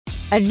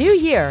A new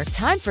year,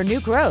 time for new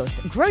growth.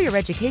 Grow your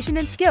education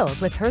and skills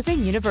with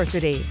Herzing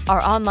University.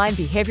 Our online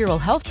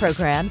behavioral health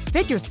programs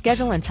fit your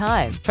schedule and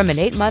time, from an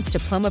 8-month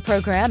diploma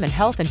program in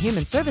health and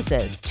human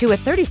services to a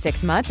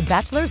 36-month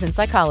bachelor's in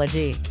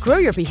psychology. Grow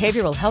your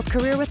behavioral health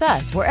career with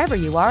us wherever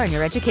you are in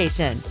your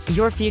education.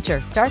 Your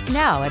future starts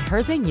now at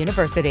Herzing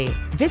University.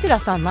 Visit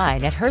us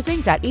online at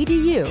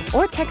herzing.edu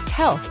or text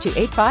health to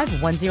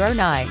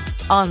 85109.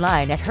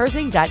 Online at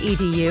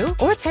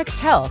herzing.edu or text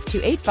health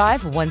to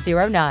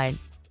 85109.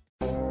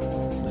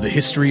 The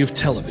history of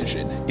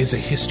television is a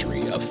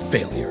history of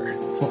failure.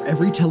 For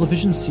every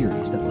television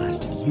series that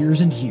lasted years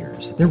and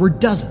years, there were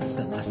dozens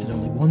that lasted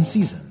only one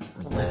season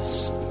or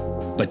less.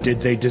 But did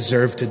they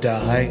deserve to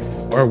die?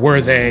 Or were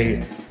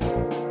they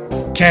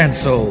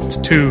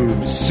canceled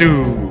too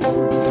soon?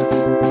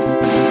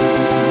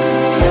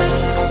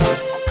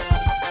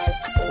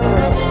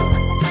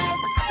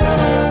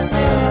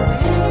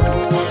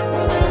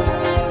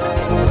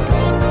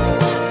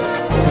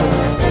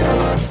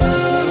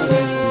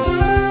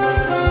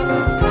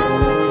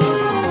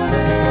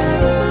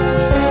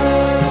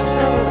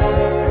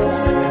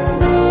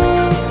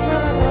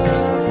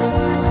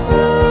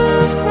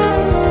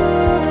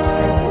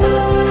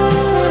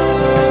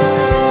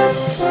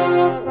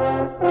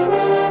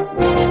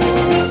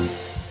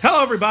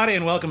 Everybody,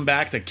 and welcome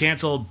back to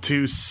Canceled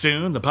Too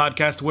Soon, the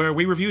podcast where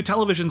we review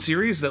television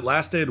series that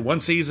lasted one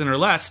season or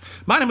less.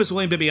 My name is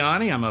William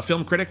Bibbiani. I'm a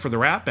film critic for The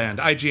Wrap and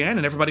IGN,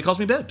 and everybody calls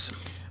me Bibbs.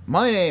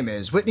 My name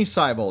is Whitney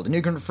Seibold, and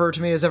you can refer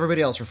to me as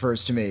everybody else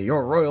refers to me,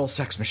 your royal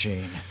sex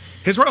machine.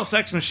 His royal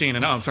sex machine,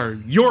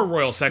 and your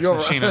royal sex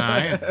machine and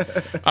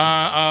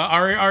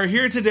I are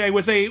here today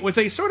with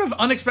a sort of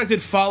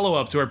unexpected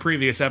follow-up to our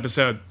previous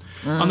episode.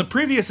 On the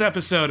previous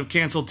episode of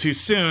Canceled Too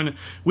Soon,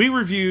 we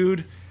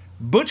reviewed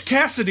Butch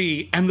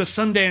Cassidy and the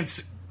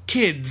Sundance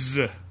Kids.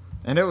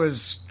 And it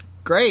was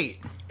great.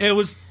 It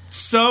was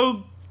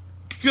so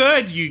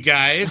good, you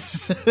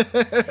guys.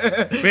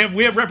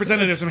 we have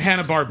representatives from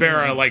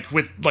Hanna-Barbera,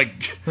 with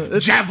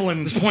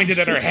javelins pointed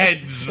at our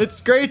heads.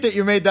 It's great that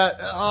you made that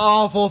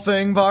awful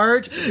thing,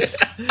 Bart.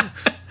 Yeah,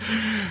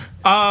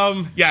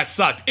 it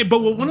sucked. But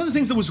one of the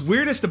things that was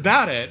weirdest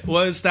about it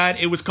was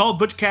that it was called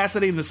Butch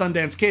Cassidy and the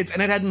Sundance Kids,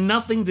 and it had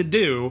nothing to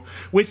do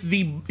with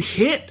the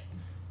hit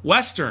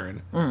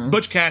Western,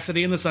 Butch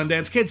Cassidy and the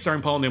Sundance Kid,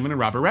 starring Paul Newman and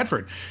Robert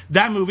Redford.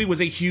 That movie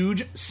was a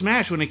huge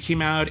smash when it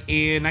came out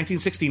in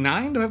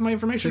 1969. Do I have my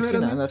information right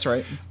on that? That's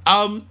right.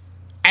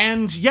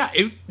 And yeah,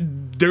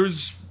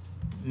 there's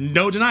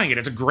no denying it.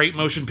 It's a great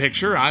motion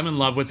picture. I'm in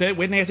love with it.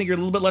 Whitney, I think you're a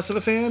little bit less of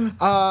a fan.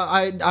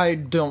 I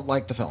don't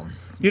like the film.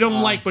 You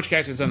don't like Butch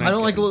Cassidy and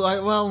Sundance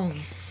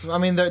Kid? I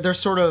mean, they're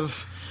sort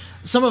of...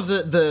 Some of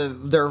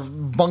their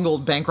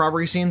bungled bank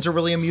robbery scenes are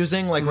really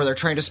amusing, where they're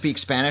trying to speak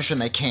Spanish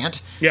and they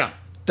can't. Yeah.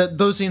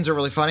 Those scenes are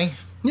really funny.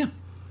 Yeah.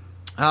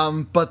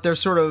 But their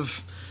sort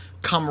of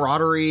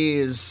camaraderie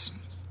is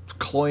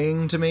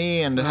cloying to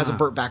me, and it has a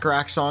Burt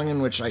Bacharach song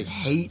in which I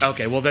hate.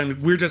 Okay, well then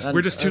we're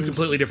just two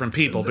completely different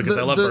people, because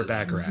I love Burt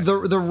Bacharach.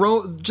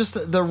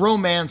 The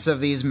romance of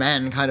these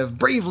men kind of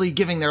bravely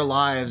giving their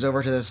lives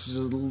over to this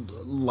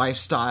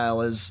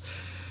lifestyle is...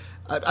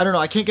 I don't know.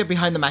 I can't get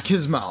behind the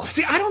machismo.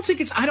 See, I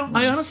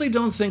honestly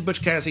don't think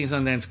Butch Cassidy and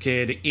Sundance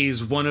Kid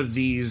is one of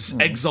these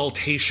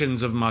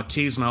exaltations of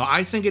machismo.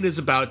 I think it is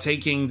about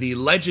taking the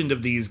legend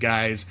of these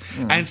guys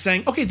and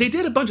saying, okay, they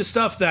did a bunch of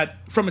stuff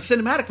that, from a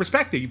cinematic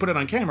perspective, you put it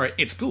on camera,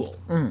 it's cool.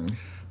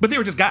 But they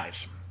were just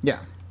guys. Yeah.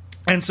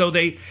 And so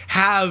they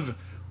have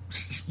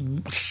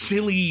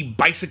silly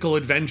bicycle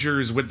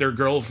adventures with their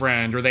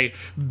girlfriend, or they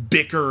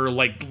bicker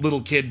like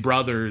little kid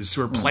brothers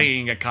who are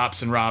playing at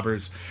cops and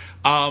robbers.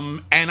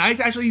 And I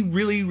actually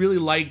really, really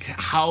like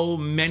how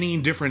many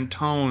different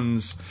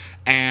tones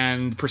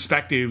and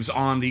perspectives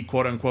on the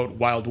quote-unquote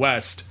Wild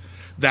West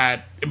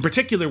that, in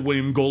particular,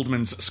 William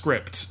Goldman's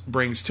script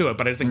brings to it.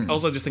 But I think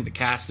also just think the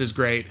cast is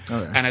great,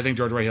 and I think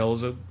George Roy Hill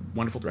is a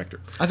wonderful director.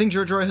 I think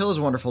George Roy Hill is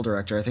a wonderful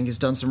director. I think he's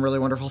done some really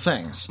wonderful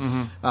things.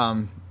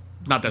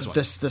 Not this one.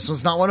 This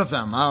one's not one of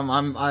them.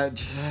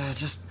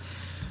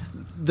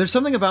 There's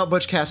something about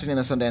Butch Cassidy and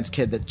the Sundance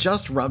Kid that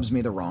just rubs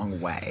me the wrong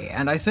way,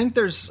 and I think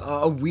there's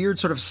a weird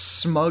sort of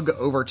smug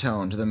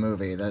overtone to the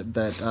movie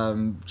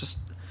that just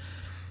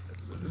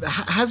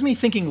has me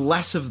thinking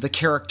less of the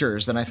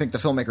characters than I think the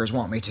filmmakers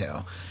want me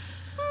to.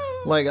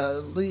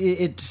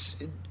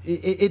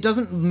 It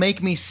doesn't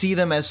make me see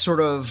them as sort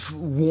of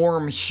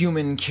warm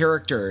human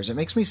characters. It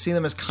makes me see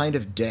them as kind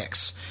of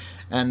dicks.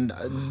 And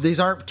these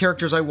aren't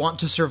characters I want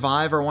to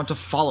survive or want to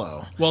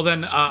follow. Well,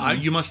 then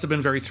you must have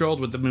been very thrilled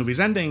with the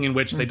movie's ending, in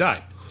which they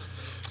died.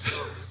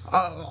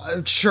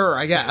 Sure,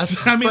 I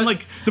guess. I mean,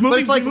 the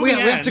movie. But it's we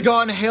have to go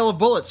out in a hail of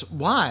bullets.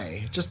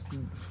 Why? Just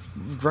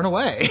run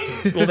away.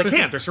 Well, they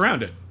can't. They're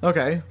surrounded.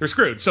 Okay. They're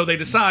screwed. So they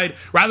decide,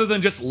 rather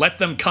than just let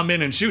them come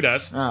in and shoot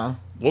us,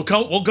 we'll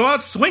go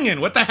out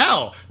swinging. What the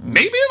hell?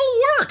 Maybe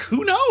it'll work.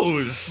 Who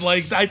knows?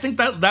 I think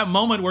that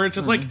moment where it's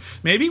just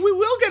maybe we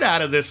will get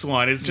out of this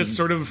one is just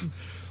sort of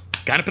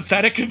kind of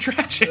pathetic and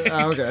tragic.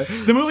 Okay.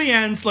 The movie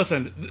ends,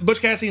 listen,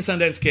 Butch Cassidy and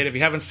Sundance Kid, if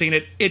you haven't seen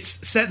it, it's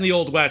set in the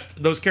Old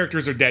West. Those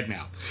characters are dead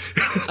now.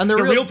 And they're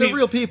real people. They're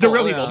real people.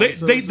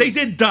 Yeah. They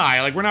did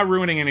die. Like, we're not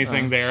ruining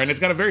anything there. And it's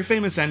got a very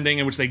famous ending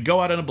in which they go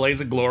out in a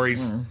blaze of glory,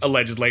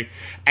 allegedly,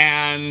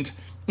 and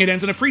it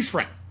ends in a freeze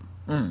frame.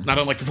 Not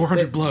unlike the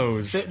 400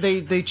 blows.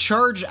 They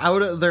charge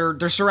out of,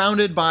 they're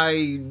surrounded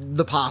by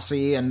the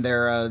posse, and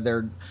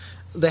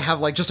they have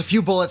like just a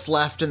few bullets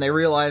left, and they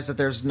realize that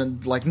there's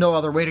no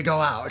other way to go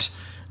out.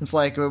 It's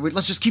like,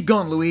 let's just keep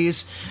going,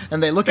 Louise.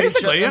 And they look at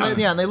each other.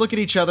 And they look at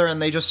each other,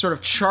 and they just sort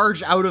of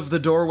charge out of the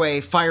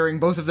doorway, firing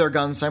both of their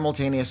guns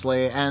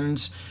simultaneously.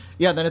 And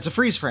then it's a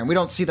freeze frame. We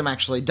don't see them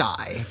actually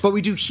die, but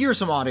we do hear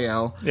some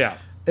audio. Yeah.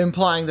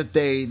 Implying that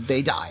they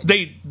died.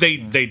 They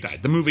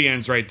died. The movie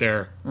ends right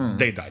there.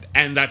 They died.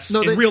 And that's,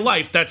 in real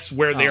life, that's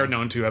where they are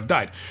known to have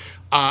died.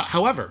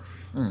 However,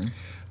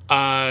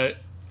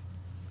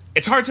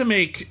 it's hard to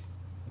make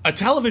a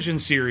television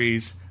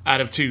series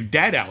out of two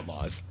dead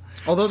outlaws.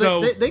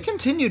 Although they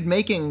continued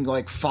making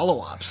like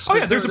follow-ups. Oh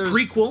yeah, there's a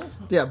prequel.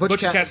 Yeah,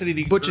 Butch and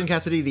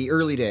Cassidy, the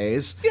early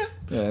days. Yeah.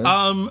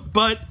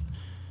 But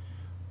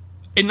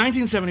in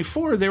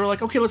 1974, they were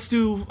like, okay, let's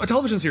do a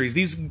television series.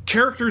 These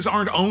characters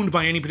aren't owned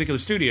by any particular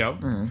studio.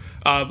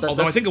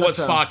 Although I think it was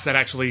Fox that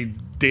actually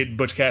did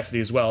Butch Cassidy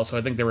as well, so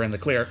I think they were in the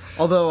clear.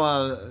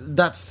 Although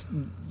that's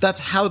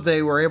how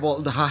they were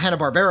able, how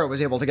Hanna-Barbera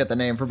was able to get the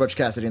name for Butch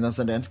Cassidy and the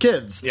Sundance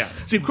Kids. Yeah.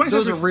 See,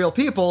 those are real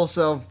people,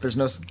 so there's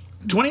no...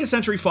 20th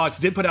Century Fox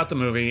did put out the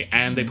movie,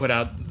 and they put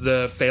out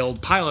the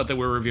failed pilot that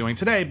we're reviewing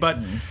today, but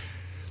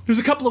there's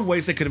a couple of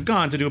ways they could have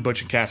gone to do a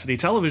Butch and Cassidy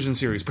television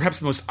series. Perhaps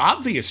the most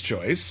obvious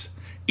choice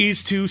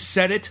is to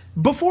set it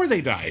before they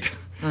died.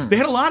 They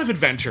had a lot of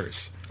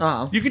adventures.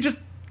 You could just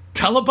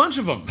tell a bunch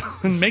of them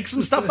and make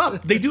some stuff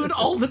up. They do it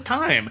all the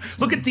time.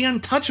 Look at The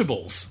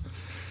Untouchables.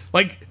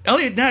 Like,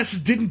 Elliot Ness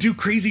didn't do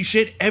crazy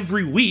shit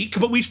every week,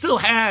 but we still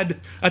had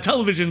a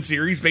television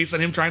series based on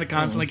him trying to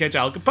constantly catch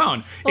Al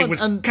Capone. It was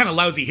kind of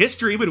lousy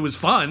history, but it was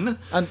fun.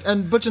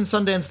 And Butch and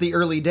Sundance, the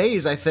early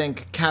days, I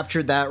think,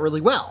 captured that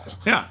really well.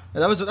 Yeah.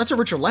 That's a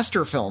Richard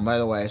Lester film, by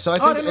the way. So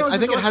I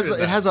think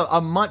it has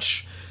a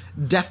much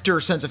defter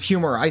sense of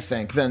humor, I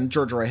think, than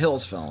George Roy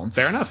Hill's film.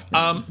 Fair enough.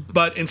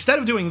 But instead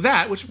of doing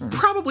that, which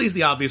probably is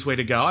the obvious way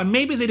to go, and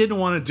maybe they didn't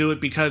want to do it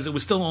because it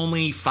was still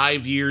only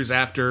 5 years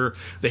after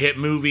the hit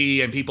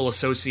movie and people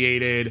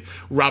associated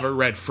Robert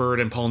Redford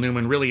and Paul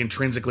Newman really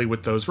intrinsically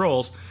with those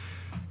roles.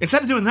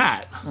 Instead of doing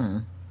that,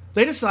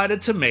 they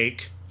decided to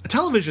make a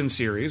television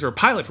series, or a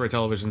pilot for a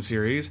television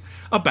series,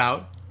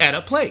 about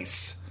Etta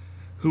Place,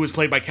 who was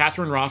played by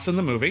Catherine Ross in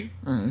the movie.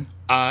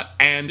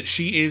 And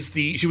she was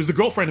the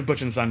girlfriend of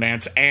Butch and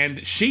Sundance,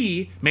 and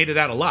she made it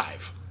out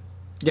alive.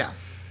 Yeah.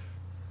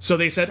 So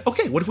they said,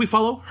 okay, what if we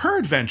follow her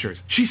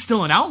adventures? She's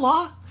still an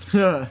outlaw.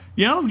 You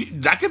know,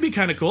 that could be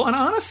kind of cool. And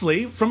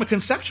honestly, from a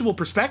conceptual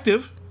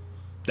perspective,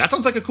 that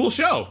sounds like a cool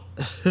show.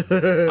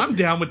 I'm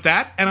down with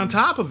that. And on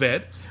top of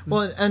it,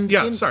 well, and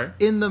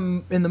in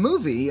the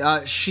movie,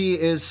 she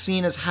is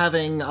seen as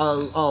having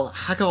a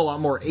heck of a lot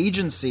more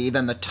agency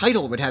than the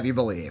title would have you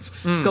believe.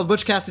 It's called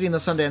Butch Cassidy and the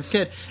Sundance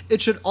Kid.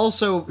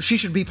 She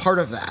should be part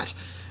of that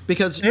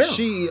because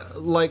she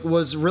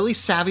was really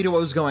savvy to what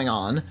was going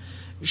on.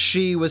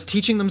 She was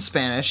teaching them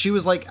Spanish. She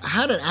was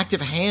had an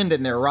active hand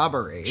in their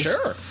robberies.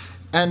 Sure.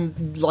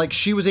 And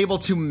she was able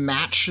to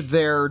match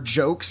their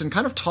jokes and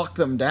kind of talk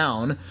them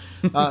down.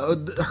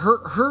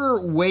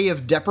 Her way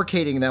of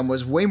deprecating them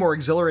was way more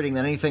exhilarating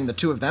than anything the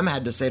two of them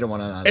had to say to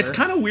one another. It's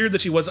kind of weird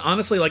that she was,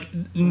 honestly,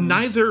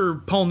 neither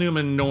Paul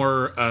Newman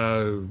nor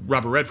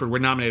Robert Redford were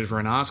nominated for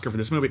an Oscar for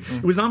this movie.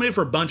 It was nominated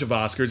for a bunch of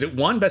Oscars. It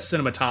won Best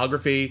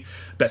Cinematography,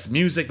 Best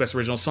Music, Best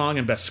Original Song,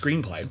 and Best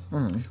Screenplay.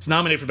 It was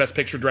nominated for Best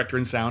Picture, Director,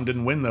 and Sound.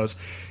 Didn't win those.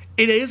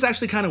 It is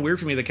actually kind of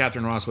weird for me that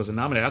Catherine Ross wasn't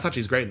nominated. I thought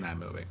she's great in that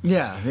movie.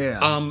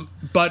 Yeah.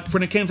 But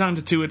when it came time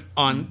to do it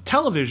on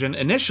television,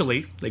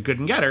 initially, they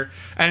couldn't get her.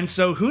 And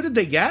so who did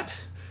they get?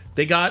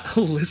 They got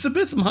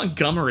Elizabeth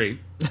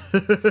Montgomery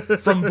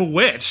from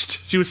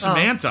Bewitched. She was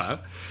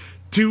Samantha.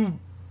 To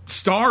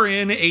star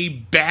in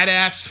a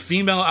badass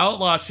female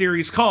outlaw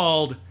series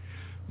called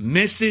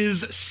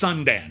Mrs.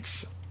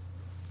 Sundance.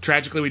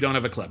 Tragically, we don't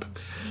have a clip.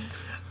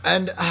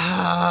 And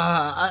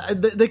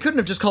they couldn't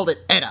have just called it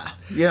Etta,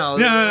 you know.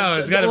 No,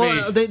 it's got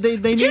to be. They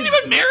she didn't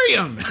even marry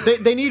him.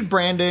 They need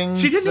branding.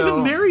 She didn't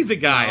even marry the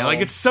guy. No.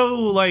 It's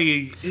so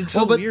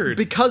weird.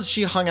 Because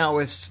she hung out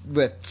with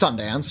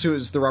Sundance, who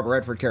is the Robert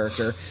Redford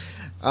character.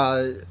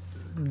 I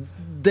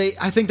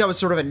think that was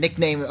sort of a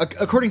nickname.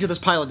 According to this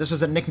pilot, this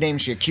was a nickname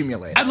she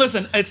accumulated. And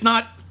listen, it's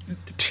not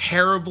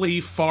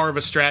terribly far of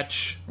a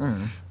stretch,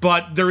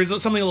 but there is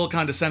something a little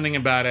condescending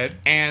about it,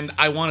 and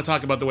I want to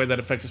talk about the way that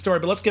affects the story,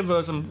 but let's give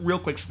some real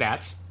quick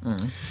stats.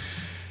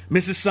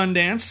 Mrs.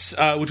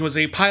 Sundance, which was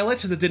a pilot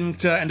that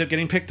didn't end up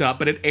getting picked up,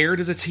 but it aired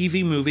as a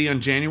TV movie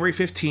on January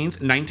 15th,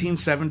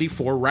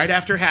 1974, right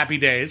after Happy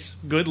Days.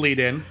 Good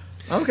lead-in.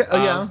 Okay.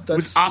 Oh yeah. It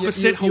was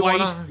opposite Hawaii.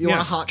 You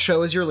want a hot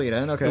show as your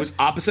lead-in? Okay. It was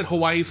opposite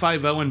Hawaii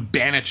Five-0 and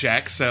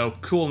Banachek, so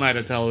cool night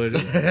of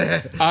television.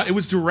 It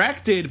was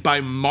directed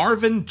by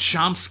Marvin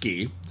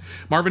Chomsky.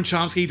 Marvin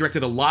Chomsky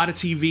directed a lot of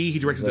TV. He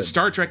directed the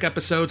Star Trek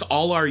episodes,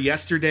 All Our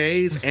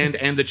Yesterdays,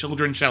 and The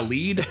Children Shall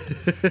Lead.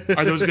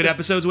 Are those good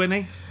episodes,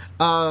 Whitney?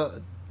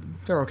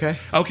 They're okay.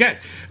 Okay.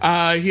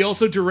 He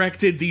also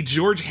directed the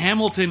George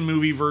Hamilton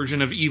movie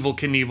version of Evel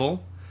Knievel.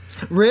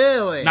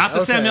 Really? Not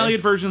the Sam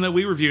Elliott version that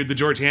we reviewed, the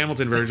George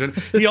Hamilton version.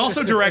 He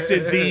also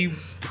directed the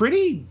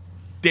pretty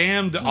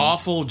damned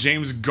awful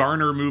James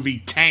Garner movie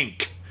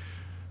Tank.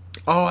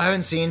 Oh, I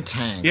haven't seen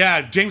Tank.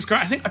 Yeah, James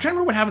Garner. I'm trying to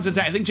remember what happens in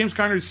Tank. I think James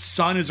Garner's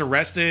son is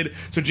arrested,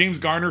 so James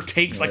Garner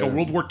takes like a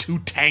World War II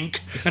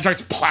tank and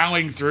starts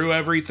plowing through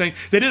everything.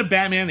 They did a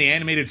Batman the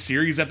Animated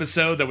Series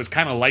episode that was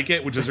kind of like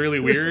it, which is really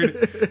weird.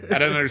 I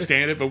don't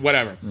understand it, but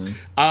whatever.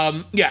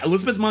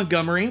 Elizabeth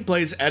Montgomery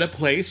plays Etta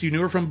Place. You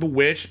knew her from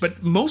Bewitched,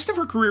 but most of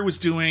her career was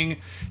doing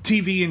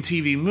TV and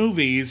TV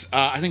movies.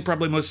 I think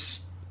probably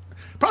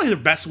the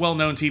best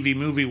well-known TV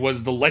movie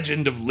was The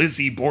Legend of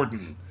Lizzie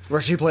Borden. Where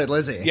she played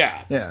Lizzie.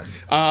 Yeah. Yeah.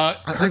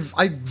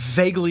 I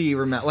vaguely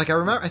remember,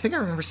 I think I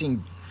remember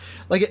seeing,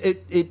 like,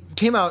 it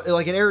came out,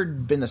 like, it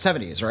aired in the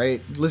 70s,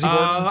 right? Lizzie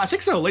Borden? I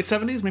think so, late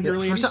 70s, maybe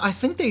early 80s. I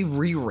think they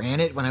reran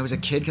it when I was a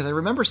kid, because I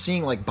remember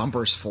seeing, like,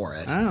 bumpers for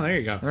it. Oh, there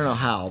you go. I don't know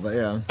how, but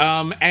yeah.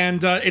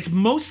 It's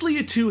mostly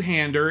a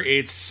two-hander.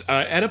 It's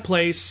Etta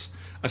Place,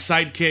 a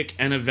sidekick,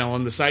 and a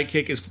villain. The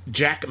sidekick is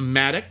Jack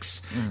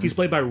Maddox. He's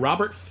played by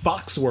Robert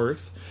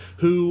Foxworth,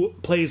 who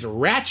plays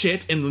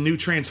Ratchet in the new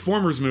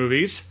Transformers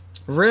movies.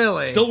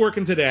 Really? Still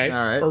working today. All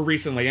right. Or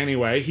recently,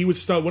 anyway. He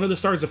was one of the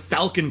stars of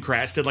Falcon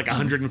Crest, did like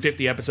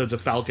 150 episodes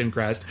of Falcon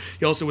Crest.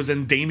 He also was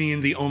in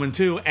Damien the Omen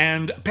 2,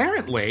 and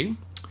apparently,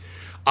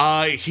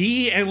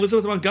 he and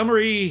Elizabeth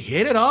Montgomery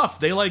hit it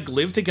off. They, like,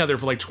 lived together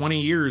for, like, 20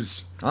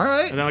 years. All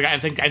right. And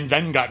then, and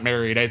then got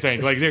married, I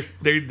think. Like,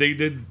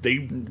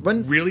 they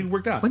really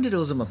worked out. When did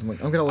Elizabeth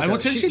Montgomery... I'm going to look I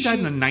want to say she died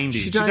in the 90s.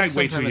 She died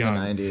way too young.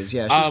 In the 90s.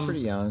 Yeah, she was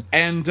pretty young.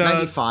 And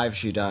 95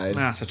 she died.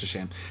 Such a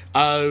shame.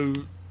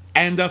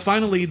 And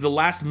finally, the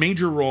last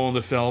major role in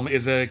the film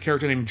is a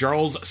character named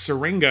Charles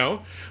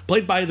Siringo,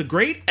 played by the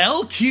great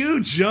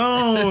L.Q.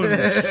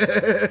 Jones.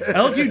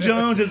 L.Q.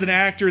 Jones is an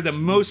actor that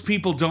most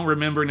people don't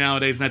remember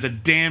nowadays, and that's a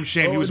damn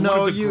shame. He was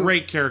one of the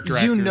great character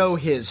actors. You know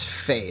his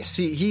face.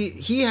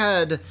 He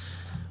had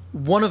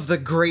one of the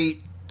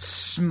great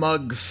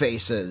smug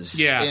faces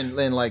in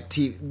like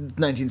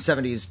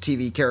 1970s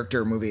TV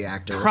character movie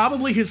actor.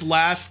 Probably his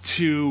last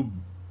two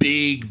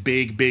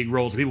big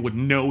roles that people would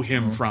know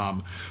him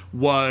from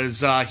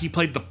was he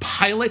played the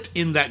pilot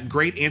in that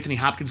great Anthony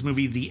Hopkins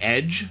movie The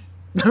Edge.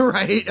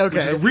 Right, okay.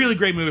 Which is a really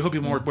great movie. I hope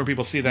more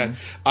people see that.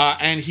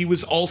 And he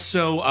was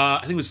also I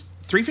think it was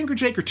Three Finger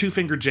Jake or Two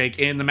Finger Jake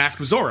in The Mask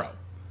of Zorro.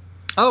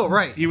 Oh,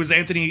 right. He was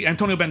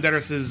Antonio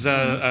Banderas's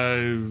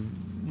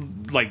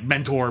like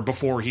mentor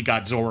before he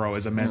got Zorro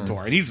as a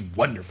mentor, and he's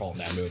wonderful in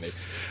that movie.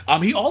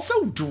 He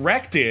also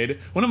directed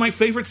one of my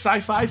favorite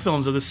sci-fi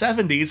films of the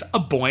 70s, A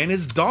Boy and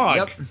His Dog.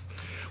 Yep.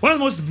 One of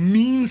the most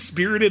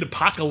mean-spirited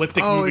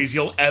apocalyptic movies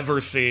you'll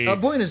ever see. A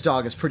Boy and His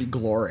Dog is pretty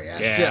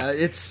glorious. Yeah,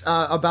 it's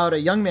about a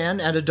young man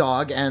and a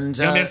dog, and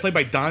young man's played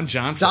by Don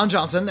Johnson. Don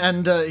Johnson,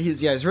 and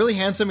he's really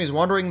handsome. He's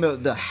wandering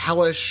the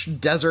hellish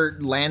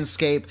desert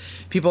landscape.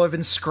 People have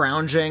been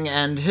scrounging,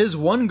 and his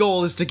one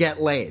goal is to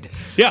get laid.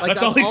 Yeah, like,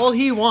 that's all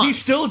he wants.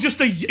 He's still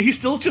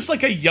just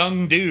like a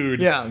young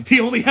dude. Yeah,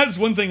 he only has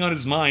one thing on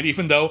his mind,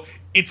 even though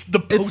it's the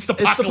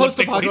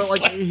post-apocalyptic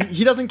wasteland. Like,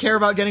 he doesn't care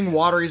about getting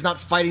water. He's not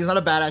fighting. He's not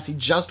a badass. He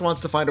just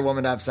wants to find a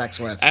woman to have sex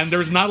with. And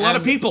there's not a lot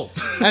of people.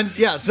 And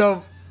yeah,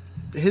 so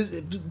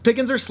his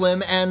pickings are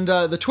slim. And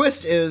the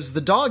twist is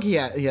the dog he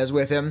has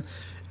with him,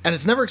 and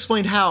it's never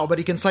explained how, but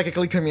he can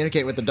psychically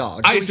communicate with the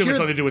dog. So I assume it's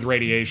something to do with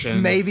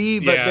radiation. Maybe,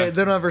 but they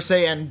don't ever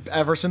say, and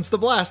ever since the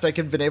blast,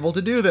 I've been able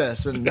to do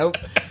this. And nope.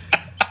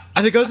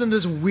 And it goes in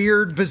this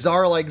weird,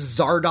 bizarre, like,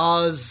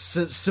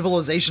 Zardoz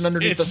civilization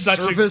underneath the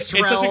surface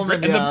realm.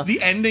 And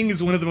the ending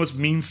is one of the most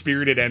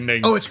mean-spirited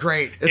endings. Oh, it's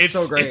great. It's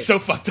so great. It's so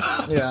fucked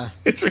up. Yeah.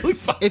 It's really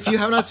fucked up. If you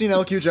have not seen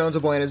L.Q. Jones, A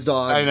Boy and His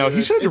Dog, I know.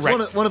 He should have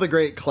directed. It's one of the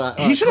great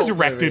he should have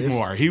directed movies.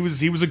 more. He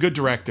was a good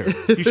director.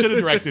 He should have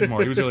directed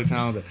more. He was really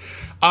talented.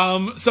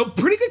 So,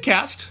 pretty good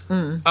cast.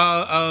 Again,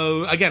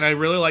 I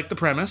really like the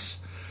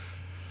premise.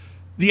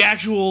 The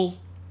actual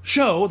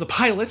show, the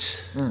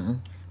pilot...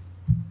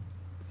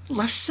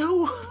 less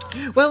so.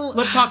 Well,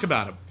 let's talk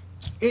about him.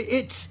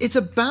 It's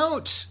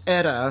about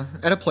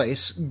Etta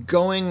Place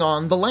going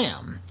on the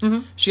lam.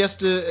 Mm-hmm. She has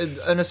to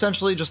and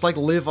essentially just like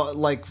live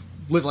like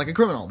a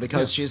criminal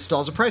because she still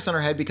has a price on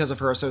her head because of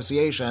her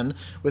association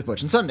with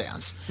Butch and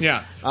Sundance.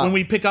 Yeah. When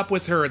we pick up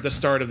with her at the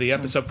start of the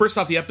episode, first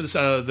off, the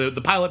episode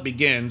the pilot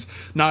begins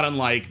not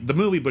unlike the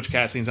movie Butch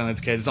Cassidy's on Its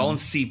Kid. It's all in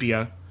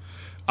sepia.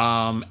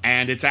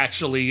 And it's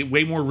actually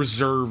way more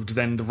reserved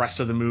than the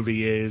rest of the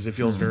movie is. It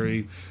feels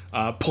very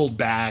pulled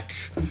back.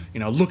 You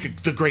know, look at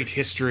the great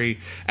history.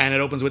 And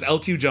it opens with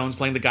L.Q. Jones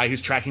playing the guy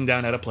who's tracking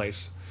down Etta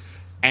Place.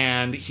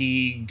 and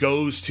he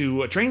goes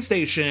to a train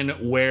station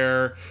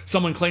where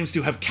someone claims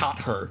to have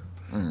caught her,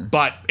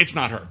 but it's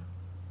not her.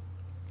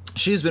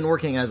 She's been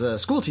working as a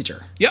school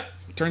teacher. Yep.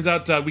 Turns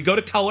out we go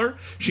to color.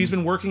 She's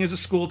been working as a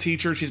school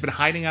teacher. She's been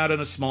hiding out in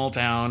a small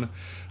town.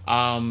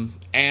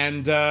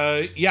 And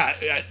there's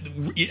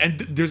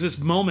this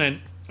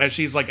moment as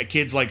she's like, a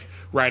kid's like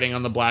writing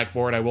on the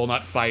blackboard, "I will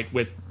not fight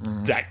with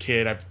that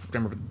kid." I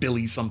remember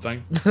Billy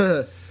something.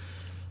 An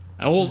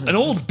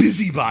old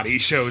busybody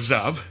shows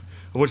up,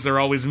 of which there are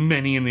always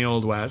many in the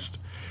Old West.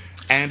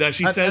 And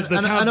she says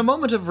and a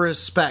moment of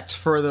respect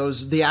for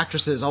the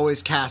actresses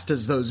always cast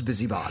as those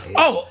busybodies.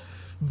 Oh,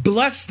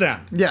 bless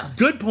them. Yeah.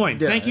 Good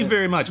point. Yeah, Thank you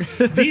very much.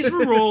 These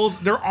were roles,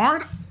 there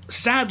aren't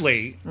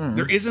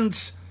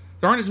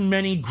as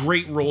many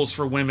great roles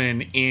for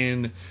women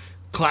in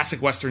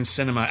classic Western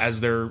cinema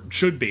as there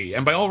should be.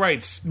 And by all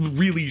rights,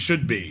 really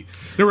should be.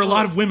 There were a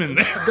lot of women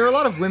there. There are a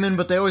lot of women,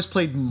 but they always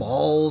played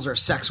malls or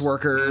sex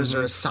workers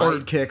or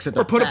sidekicks at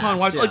the or put best, upon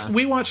wives. yeah. Like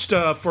we watched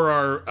for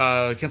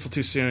our Cancel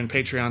Too Soon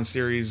Patreon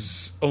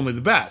series, Only the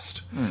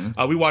Best.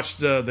 We watched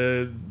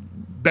the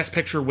Best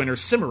Picture winner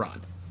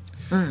Cimarron,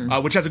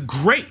 which has a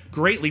great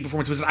lead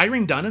performance. Was it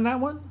Irene Dunn in that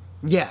one?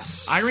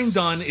 Yes. Irene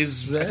Dunn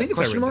is, I think it's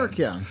question Irene mark,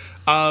 Dunn. Yeah.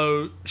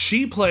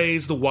 She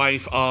plays the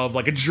wife of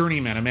like a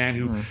journeyman, a man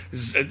who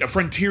is a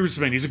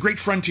frontiersman. He's a great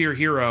frontier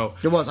hero.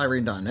 It was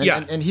Irene Dunn.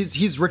 And, and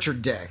he's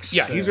Richard Dix.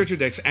 Yeah, he's Richard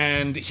Dix,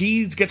 and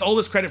he gets all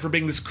this credit for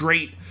being this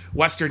great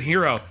Western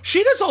hero.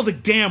 She does all the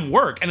damn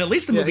work, and at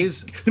least the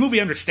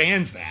movie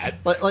understands that.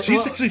 She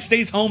actually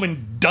stays home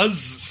and does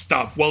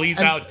stuff while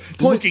he's out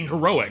looking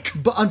heroic.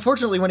 But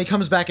unfortunately, when he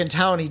comes back in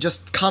town, he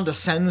just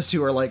condescends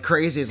to her like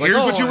crazy. He's like,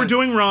 "Here's what you were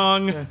doing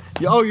wrong.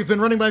 Oh, you've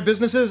been running my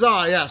businesses?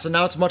 Ah, yes, and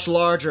now it's much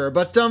larger.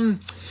 But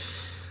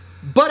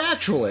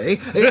actually..."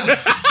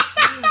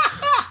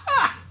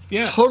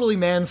 Yeah. Totally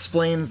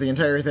mansplains the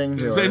entire thing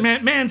to her.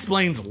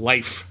 Mansplains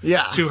life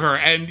to her.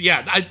 And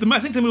I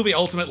think the movie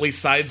ultimately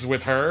sides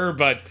with her,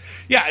 but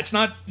it's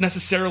not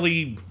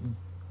necessarily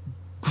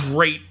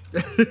great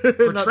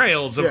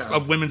portrayals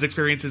of women's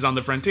experiences on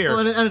the frontier.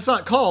 Well, and it's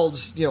not called,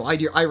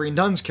 Irene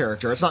Dunn's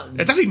character. It's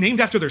actually named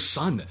after their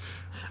son,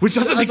 which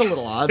doesn't that's a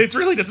little odd. It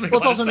really doesn't make a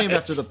lot of sense. It's also named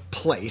after the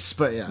place,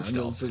 but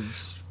still. It's a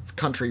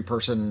country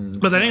person.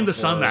 But they named the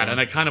son that, and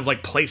it kind of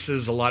like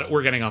places a lot.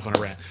 We're getting off on a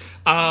rant.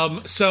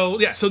 So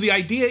the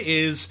idea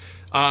is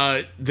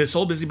this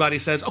old busybody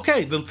says,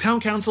 "Okay, the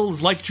town council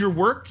has liked your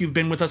work. You've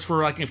been with us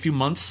for like a few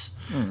months,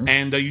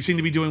 and you seem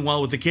to be doing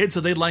well with the kids, so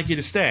they'd like you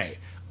to stay.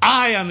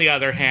 I, on the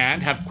other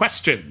hand, have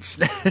questions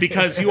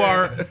because you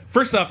are,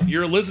 first off,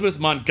 you're Elizabeth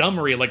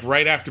Montgomery, like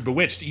right after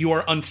Bewitched. You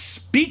are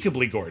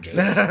unspeakably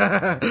gorgeous,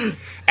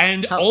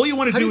 and all you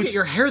want to do is get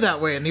your hair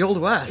that way in the Old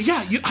West.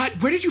 Yeah,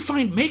 where did you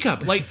find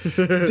makeup? Like,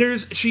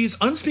 she's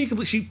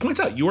unspeakably. She points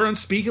out you are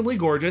unspeakably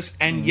gorgeous,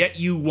 and yet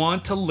you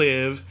want to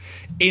live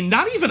in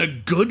not even a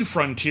good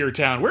frontier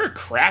town. We're a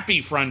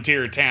crappy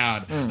frontier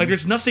town. Like,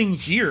 there's nothing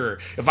here.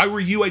 If I were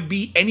you, I'd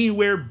be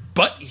anywhere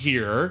but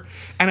here.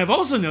 And I've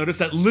also noticed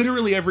that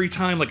literally every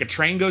time like a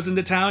train goes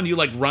into town, you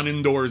like run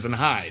indoors and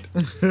hide.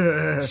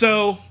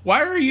 So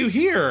why are you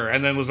here?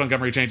 And then Liz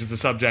Montgomery changes the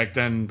subject,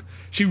 and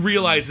she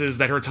realizes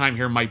that her time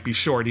here might be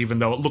short, even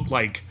though it looked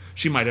like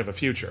she might have a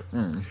future.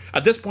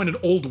 At this point, an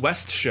Old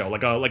West show,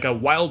 like a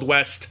Wild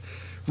West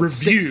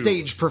review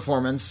stage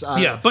performance.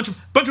 Bunch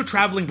of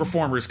traveling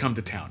performers come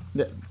to town,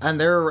 and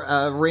they're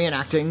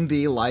reenacting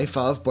the life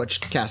of Butch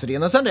Cassidy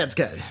and the Sundance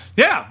Kid.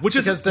 Yeah, which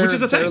is a thing.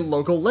 They're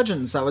local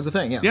legends. That was the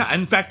thing. Yeah.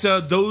 In fact,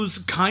 those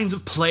kinds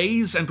of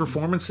plays and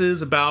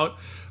performances about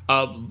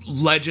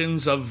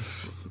legends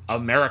of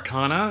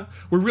Americana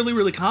were really,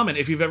 really common.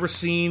 If you've ever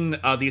seen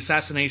the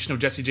assassination of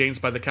Jesse James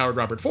by the coward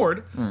Robert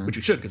Ford, which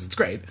you should because it's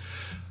great.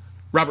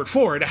 Robert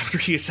Ford, after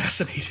he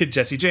assassinated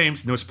Jesse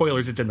James, no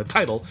spoilers, it's in the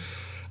title.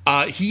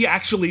 He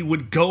actually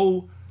would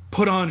go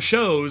put on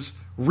shows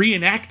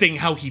reenacting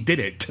how he did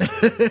it.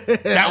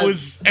 That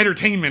was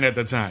entertainment at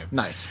the time.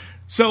 Nice.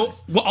 So,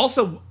 well,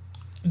 also,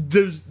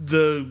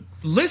 the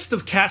list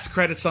of cast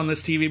credits on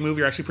this TV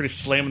movie are actually pretty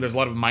slim. There's a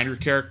lot of minor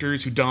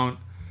characters who don't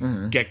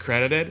get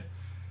credited.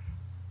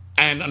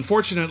 And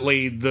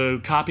unfortunately,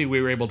 the copy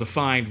we were able to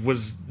find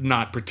was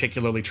not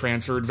particularly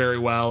transferred very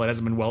well. It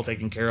hasn't been well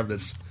taken care of,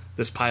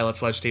 this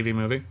pilot/TV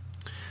movie.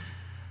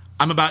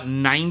 I'm about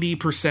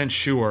 90%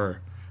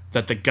 sure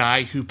that the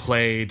guy who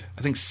played,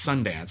 I think,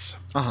 Sundance,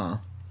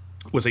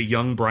 was a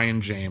young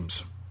Brian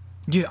James.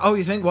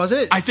 You think, was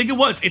it? I think it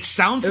was. It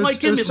sounds like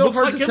him. It so looks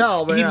hard like to him.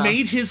 Tell, but he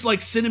made his like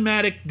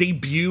cinematic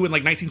debut in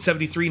like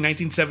 1973,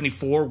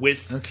 1974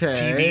 with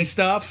TV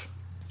stuff.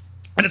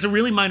 And it's a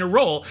really minor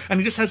role, and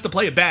he just has to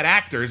play a bad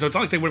actor, so it's not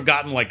like they would have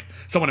gotten, like,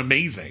 someone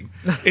amazing.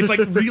 It's, like,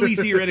 really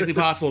theoretically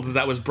possible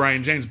that was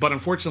Brian James, but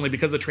unfortunately,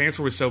 because the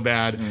transfer was so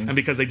bad, and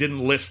because they didn't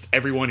list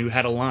everyone who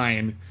had a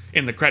line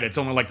in the credits,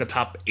 only, like, the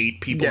top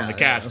 8 people in the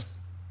cast,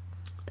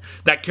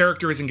 that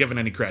character isn't given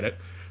any credit.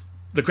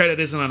 The credit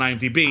isn't on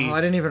IMDb. Oh,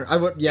 I didn't even...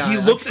 He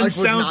looks and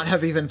sounds... would not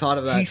have even thought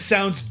of that. He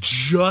sounds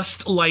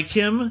just like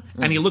him,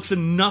 and he looks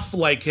enough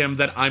like him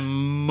that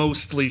I'm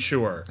mostly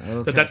sure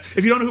that that's.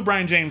 If you don't know who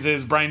Brian James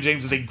is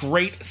a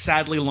great,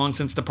 sadly long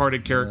since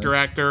departed character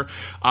actor.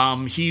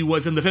 He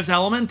was in The Fifth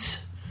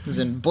Element. He was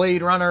in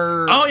Blade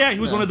Runner. Oh yeah, he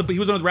was one of the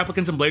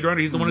replicants in Blade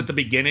Runner. He's the one at the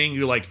beginning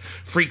who like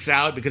freaks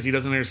out because he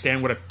doesn't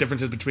understand what a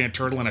difference is between a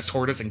turtle and a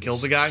tortoise and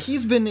kills a guy.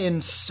 He's been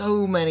in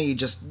so many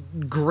just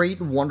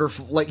great,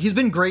 wonderful. Like he's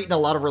been great in a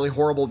lot of really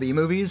horrible B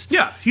movies.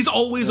 Yeah, he's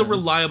always a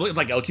reliable,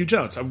 like LQ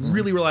Jones, a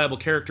really reliable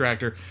character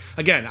actor.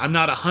 Again, I'm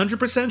not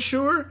 100%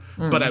 sure,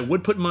 but I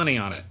would put money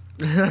on it.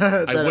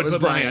 I would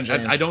put money on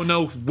it. I don't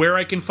know where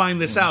I can find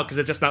this out because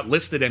it's just not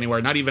listed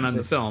anywhere, not even on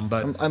the film,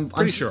 but I'm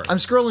pretty sure. I'm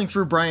scrolling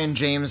through Brian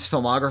James'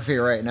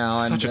 filmography right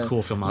now. Such a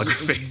cool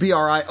filmography.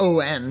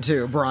 Brion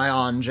too,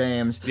 Brian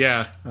James.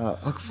 Yeah.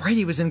 Right,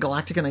 he was in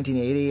Galactica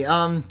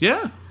 1980.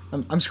 Yeah.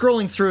 I'm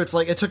scrolling through. It's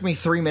like it took me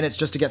 3 minutes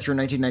just to get through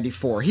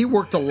 1994. He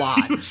worked a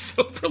lot. He was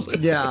so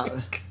prolific.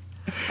 Yeah.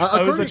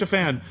 I was such a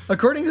fan.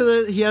 According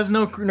to he has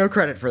no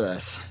credit for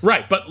this.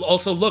 Right, but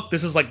also look,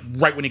 this is like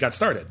right when he got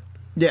started.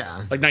 Yeah.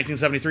 Like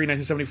 1973,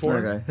 1974.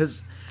 Okay.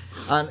 His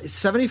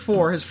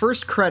 74, his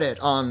first credit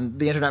on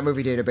the Internet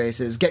Movie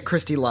Database is Get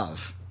Christy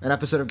Love, an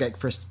episode of Get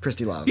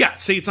Christy Love. Yeah,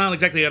 see, it's not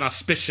exactly an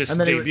auspicious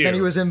debut. Then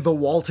he was in The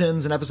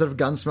Waltons, an episode of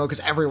Gunsmoke,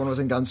 because everyone was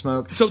in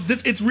Gunsmoke. So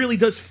it really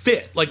does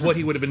fit like what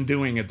he would have been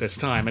doing at this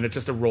time, and it's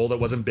just a role that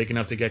wasn't big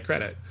enough to get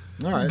credit.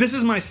 All right. This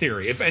is my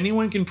theory. If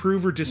anyone can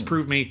prove or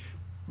disprove me,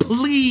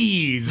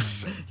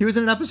 please. He was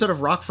in an episode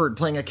of Rockford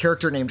playing a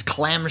character named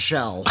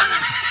Clamshell.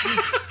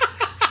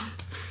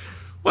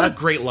 What a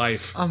great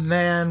life. Oh,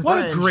 man. What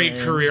Brian a great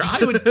James. career.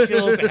 I would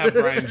kill to have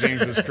Brian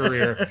James's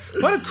career.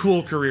 What a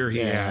cool career he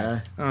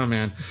had. Oh,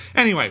 man.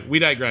 Anyway, we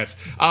digress.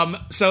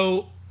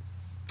 So,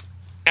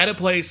 Etta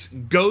Place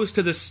goes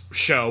to this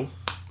show,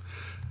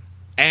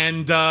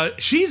 and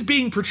she's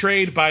being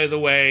portrayed, by the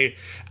way,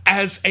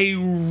 as a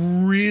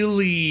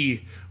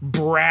really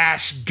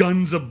brash,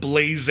 guns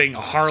a-blazing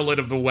harlot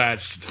of the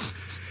West.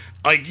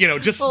 Like, you know,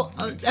 just... Well,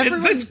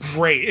 it's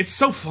great. It's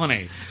so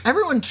funny.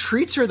 Everyone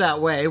treats her that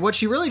way. What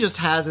she really just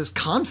has is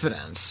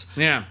confidence.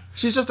 Yeah.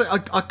 She's just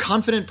a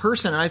confident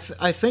person, and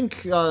I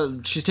think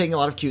she's taking a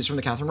lot of cues from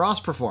the Catherine Ross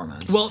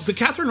performance. Well, the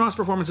Catherine Ross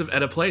performance of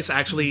Etta Place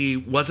actually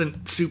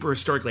wasn't super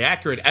historically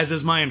accurate, as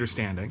is my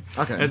understanding.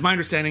 Okay. As my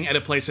understanding,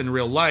 Etta Place in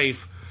real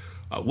life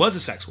was a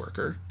sex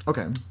worker.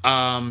 Okay.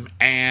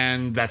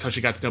 And that's how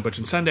she got to know Butch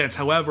and Sundance.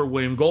 However,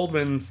 William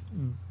Goldman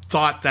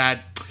thought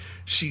that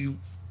she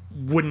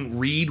wouldn't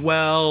read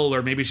well,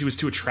 or maybe she was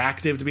too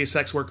attractive to be a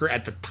sex worker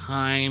at the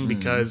time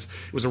because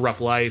it was a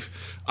rough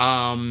life.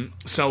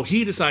 So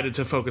he decided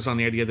to focus on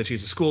the idea that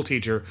she's a school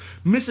teacher.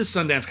 Mrs.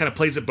 Sundance kind of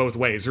plays it both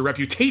ways. Her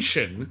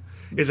reputation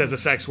is as a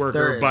sex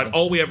worker, but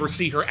all we ever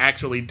see her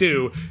actually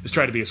do is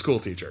try to be a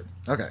school teacher.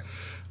 Okay.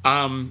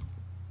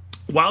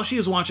 While she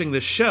is watching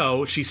this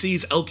show, she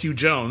sees LQ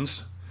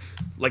Jones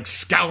like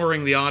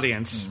scouring the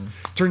audience.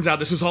 Turns out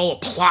this was all a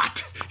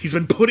plot. He's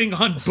been putting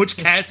on Butch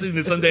Cassidy and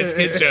the Sundance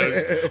Kid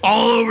shows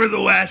all over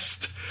the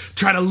West,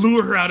 trying to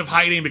lure her out of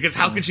hiding because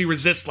how could she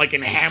resist, like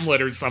in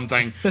Hamlet or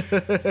something?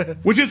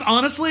 Which is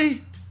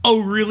honestly a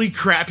really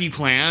crappy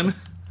plan.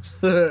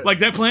 Like,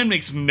 that plan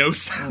makes no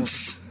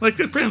sense. Like,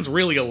 that plan's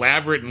really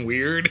elaborate and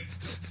weird.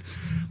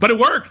 But it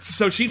worked.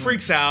 So she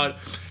freaks out.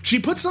 She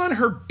puts on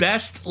her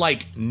best,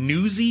 like,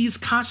 Newsies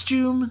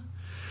costume,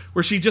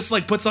 where she just,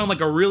 like, puts on, like,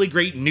 a really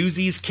great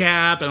Newsies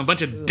cap and a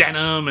bunch of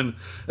denim, and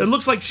it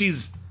looks like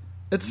she's...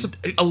 It's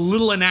a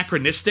little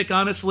anachronistic,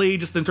 honestly,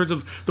 just in terms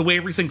of the way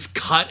everything's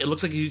cut. It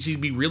looks like she'd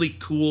be really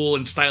cool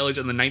and stylish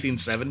in the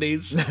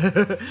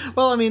 1970s.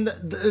 Well, I mean,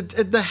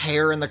 the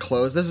hair and the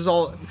clothes, this is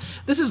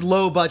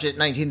low-budget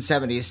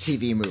 1970s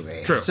TV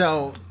movie. True.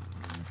 So,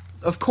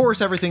 of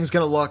course, everything's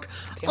going to look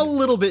a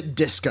little bit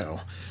disco.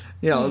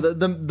 You know,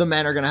 the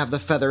men are going to have the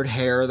feathered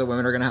hair, the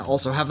women are going to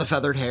also have the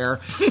feathered hair.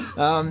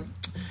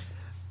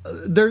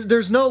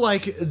 There's no,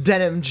 like,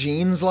 denim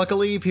jeans,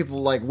 luckily.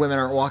 Women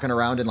aren't walking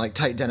around in, like,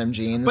 tight denim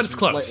jeans. But it's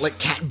close. Like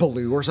Cat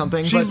Ballou or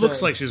something. She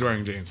looks like she's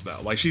wearing jeans,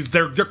 though. Like,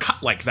 they're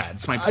cut like that.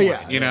 It's my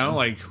point, you know?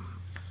 Like,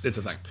 it's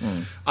a thing.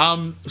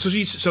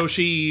 So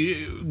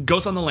she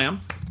goes on the lam,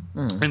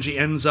 and she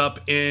ends up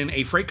in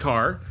a freight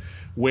car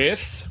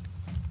with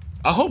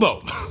a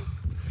hobo.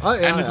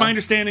 And it's my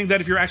understanding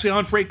that if you're actually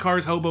on freight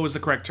cars, hobo is the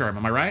correct term.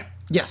 Am I right?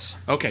 Yes.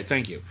 Okay,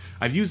 thank you.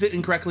 I've used it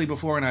incorrectly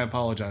before, and I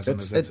apologize. And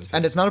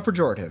it's not a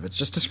pejorative. It's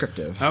just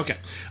descriptive. Okay.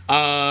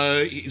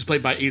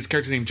 His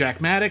character's named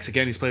Jack Maddox.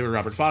 Again, he's played by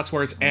Robert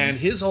Foxworth. And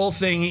his whole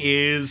thing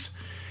is...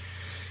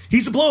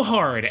 He's a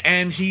blowhard,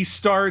 and he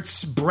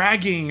starts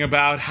bragging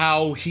about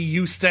how he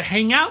used to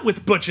hang out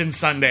with Butch and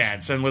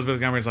Sundance. And Elizabeth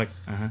Montgomery's like,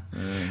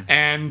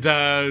 And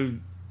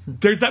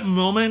there's that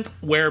moment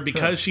where,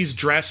 because she's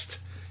dressed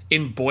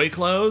in boy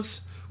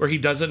clothes, where he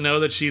doesn't know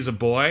that she's a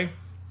boy...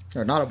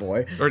 Or not a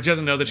boy. Or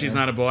doesn't know that she's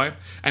not a boy.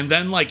 And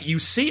then, like, you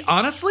see,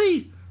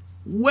 honestly,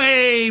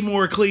 way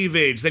more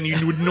cleavage than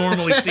you would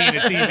normally see in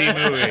a TV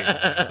movie.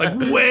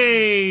 Like,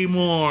 way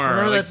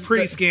more. Like,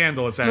 pretty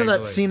scandalous, actually.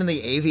 Remember that scene in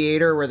The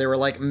Aviator where they were,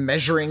 like,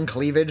 measuring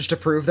cleavage to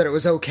prove that it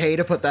was okay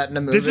to put that in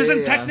a movie? This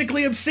isn't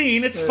technically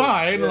obscene. It's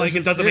fine. Like,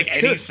 it doesn't make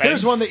any sense.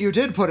 Here's one that you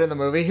did put in the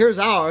movie. Here's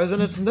ours,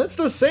 and it's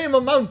the same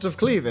amount of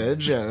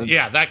cleavage.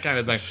 Yeah, that kind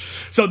of thing.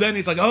 So then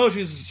he's like, oh,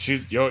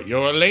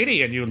 you're a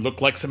lady, and you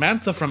look like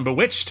Samantha from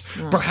Bewitched.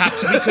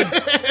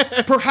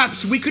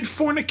 Perhaps we could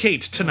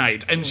fornicate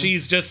tonight. And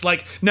she's just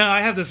like, no,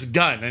 I have this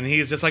gun. And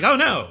he's just like, oh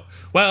no.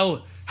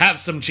 Well,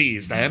 have some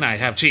cheese then. I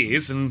have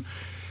cheese. And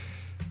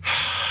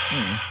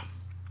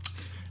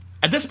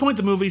at this point,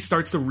 the movie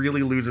starts to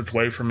really lose its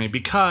way for me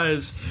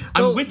because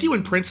I'm with you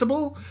in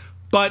principle,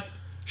 but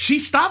she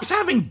stops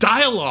having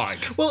dialogue.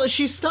 Well,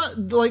 here's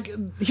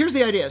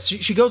the idea.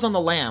 She goes on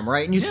the lam,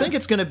 right? And you think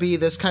it's going to be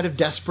this kind of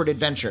desperate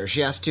adventure. She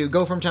has to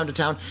go from town to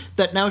town,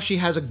 that now she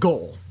has a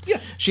goal. Yeah.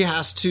 She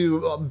has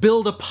to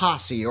build a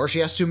posse, or she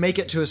has to make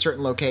it to a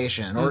certain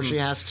location, or she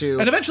has to...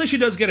 And eventually she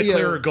does get a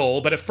clearer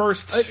goal, but at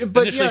first,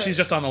 initially she's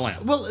just on the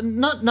lam. Well,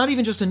 not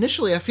even just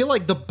initially. I feel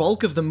like the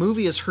bulk of the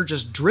movie is her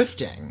just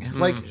drifting.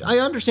 Like, I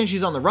understand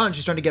she's on the run,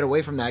 she's trying to get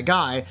away from that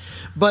guy,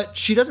 but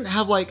she doesn't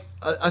have, like,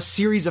 a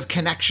series of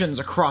connections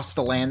across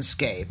the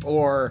landscape,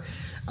 or...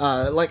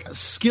 like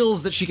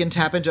skills that she can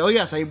tap into. Oh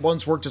yes, I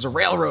once worked as a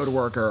railroad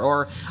worker,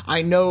 or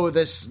I know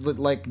this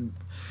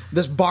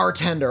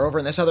bartender over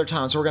in this other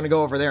town, so we're going to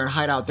go over there and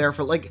hide out there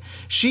for, like,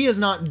 she is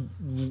not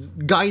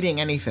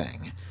guiding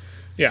anything.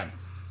 Yeah.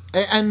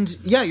 And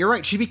yeah, you're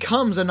right. She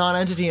becomes a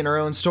non-entity in her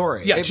own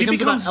story. Yeah, she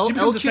becomes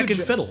a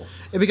second fiddle.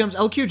 It becomes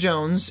LQ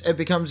Jones. It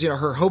becomes,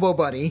 her hobo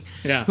buddy,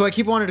 who I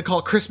keep wanting to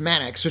call Chris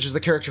Mannix, which is the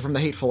character from The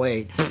Hateful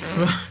Eight.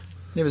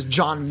 Name is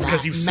John Maddox.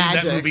 Because you've seen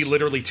that movie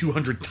literally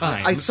 200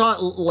 times. I saw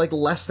it like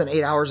less than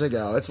 8 hours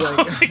ago. It's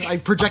like I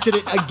projected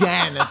it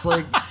again. It's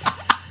like,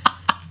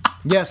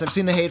 yes, I've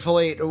seen The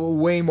Hateful Eight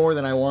way more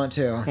than I want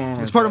to.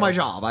 It's part of my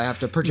job. I have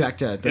to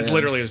project it. It's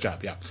literally his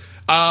job. Yeah.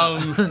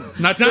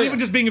 Not even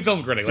just being a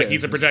film critic. Like,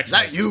 he's a projectionist. Is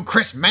that you,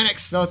 Chris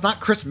Mannix? No, it's not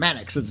Chris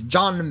Mannix. It's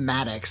John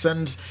Maddox.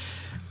 And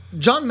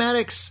John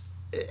Maddox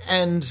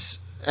and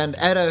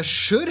Etta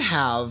should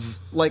have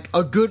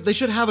they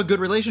should have a good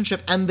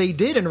relationship, and they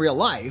did in real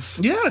life.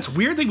 Yeah, it's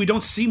weird that we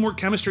don't see more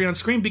chemistry on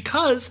screen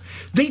because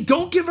they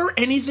don't give her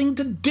anything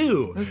to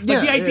do.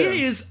 Like, the idea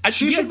is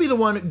she should be the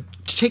one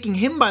taking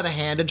him by the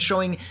hand and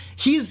showing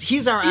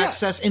he's our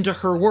access into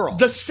her world.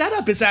 The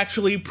setup is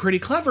actually pretty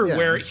clever,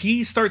 where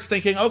he starts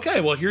thinking,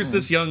 okay, well, here's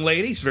this young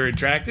lady. She's very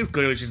attractive.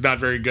 Clearly, she's not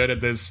very good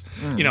at this,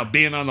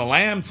 being on the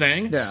lamb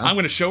thing. Yeah. I'm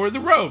going to show her the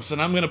ropes,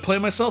 and I'm going to play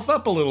myself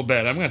up a little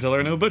bit. I'm going to tell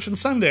her no Butch and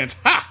Sundance.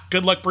 Ha!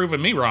 Good luck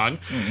proving me wrong.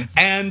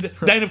 And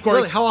then, of course...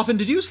 Really, how often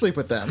did you sleep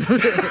with them?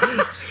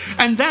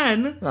 And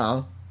then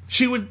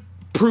she would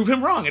prove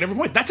him wrong at every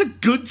point. That's a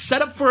good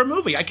setup for a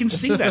movie. I can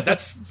see that.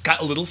 That's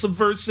got a little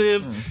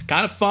subversive,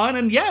 kind of fun,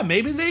 and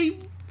maybe they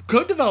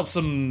could develop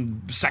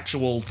some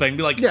sexual thing.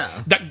 Be like,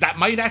 that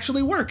might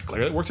actually work.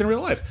 Clearly it worked in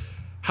real life.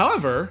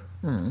 However,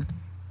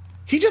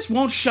 he just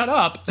won't shut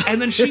up,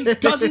 and then she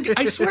doesn't...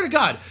 I swear to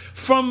God,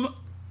 from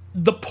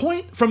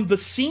the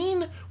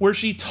scene where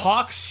she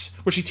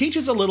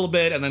teaches a little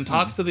bit and then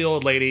talks to the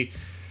old lady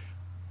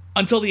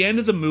until the end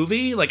of the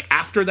movie, like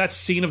after that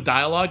scene of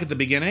dialogue at the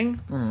beginning,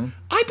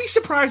 I'd be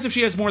surprised if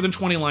she has more than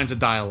 20 lines of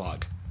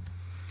dialogue.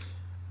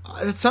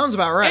 It sounds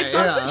about right.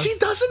 She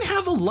doesn't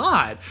have a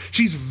lot.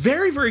 She's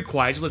very, very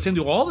quiet. She lets him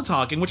do all the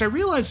talking, which I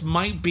realize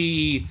might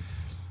be,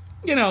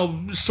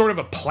 sort of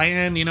a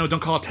plan,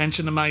 don't call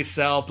attention to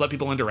myself, let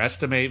people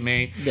underestimate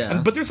me.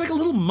 Yeah. But there's like a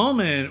little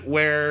moment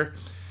where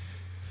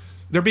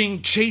they're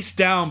being chased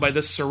down by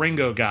this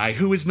Siringo guy,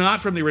 who is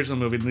not from the original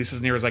movie, at least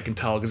as near as I can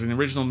tell, because in the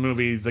original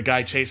movie, the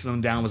guy chasing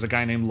them down was a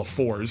guy named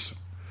LaForce,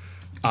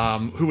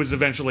 who was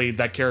eventually,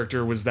 that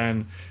character was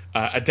then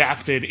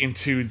adapted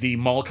into the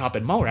Mall Cop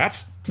and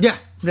Mallrats. Yeah.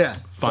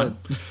 Fun.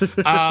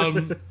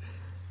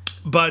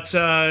 But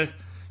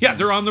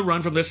they're on the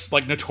run from this,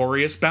 like,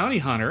 notorious bounty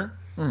hunter.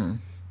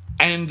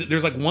 And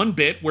there's, like, one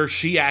bit where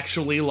she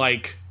actually,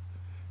 like,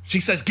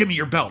 she says, "Give me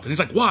your belt." And he's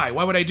like, "Why?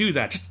 Why would I do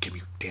that?" "Just give me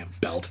your damn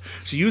belt."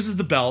 She uses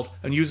the belt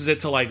and uses it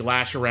to, like,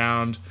 lash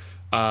around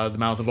the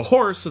mouth of a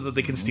horse so that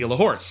they can steal a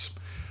horse.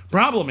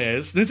 Problem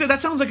is,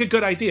 that sounds like a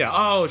good idea.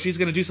 Oh, she's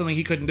going to do something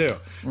he couldn't do.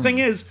 Thing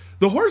is,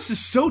 the horse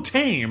is so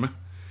tame,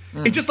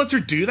 it just lets her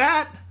do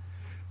that.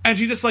 And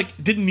she just, like,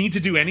 didn't need to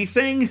do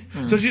anything.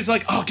 So she's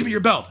like, "Oh, give me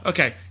your belt."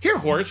 "Okay, here,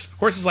 horse."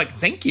 Horse is like,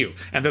 "Thank you."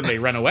 And then they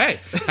run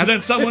away. And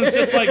then someone's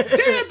just like,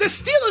 "Dad, they're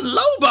stealing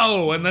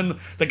Lobo." And then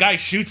the guy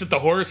shoots at the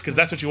horse because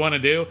that's what you want to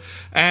do.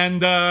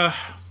 And then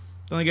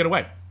they get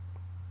away.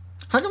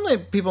 How come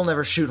people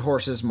never shoot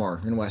horses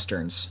more in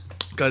Westerns?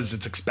 Because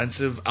it's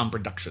expensive on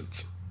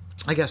productions.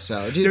 I guess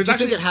so. Do you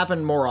think it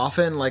happened more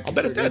often, like, I'll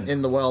bet it did.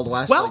 In the Wild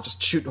West, like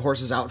just shoot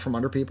horses out from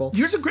under people?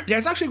 There's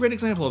actually a great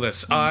example of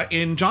this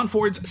in John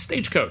Ford's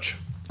Stagecoach.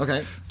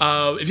 Okay.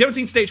 If you haven't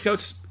seen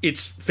Stagecoach,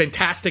 it's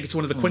fantastic. It's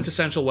one of the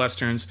quintessential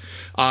Westerns.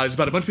 It's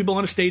about a bunch of people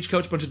on a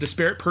stagecoach, a bunch of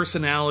disparate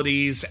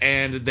personalities,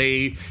 and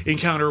they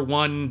encounter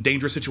one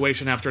dangerous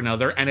situation after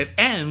another, and it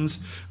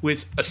ends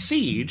with a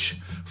siege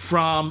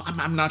from,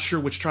 I'm not sure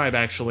which tribe,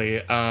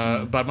 actually,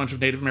 but a bunch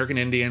of Native American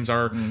Indians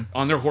are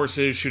on their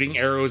horses, shooting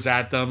arrows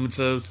at them. It's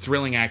a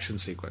thrilling action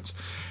sequence.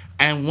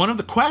 And one of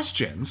the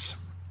questions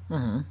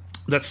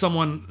that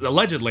someone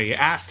allegedly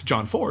asked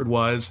John Ford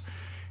was,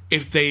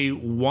 if they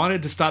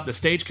wanted to stop the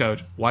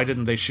stagecoach, why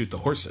didn't they shoot the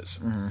horses?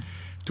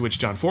 To which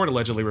John Ford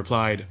allegedly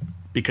replied,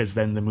 because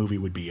then the movie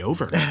would be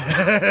over.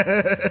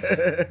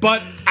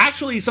 But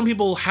actually, some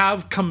people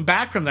have come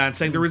back from that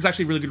saying there was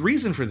actually a really good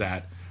reason for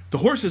that. The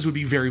horses would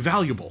be very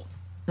valuable.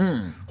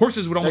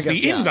 Horses would almost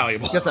be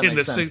invaluable in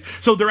this thing.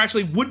 So there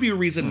actually would be a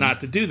reason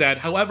not to do that.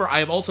 However, I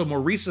have also more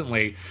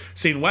recently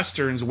seen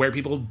Westerns where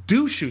people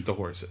do shoot the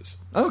horses.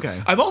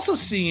 Okay. I've also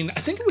seen,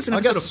 I think it was an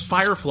episode of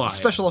Firefly.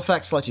 Special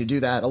effects let you do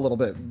that a little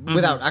bit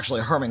without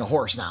actually harming a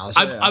horse now. So,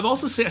 I've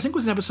also seen, I think it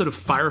was an episode of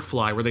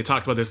Firefly where they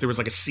talked about this. There was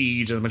like a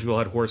siege and a bunch of people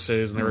had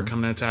horses and they were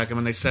coming to attack them.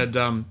 And they said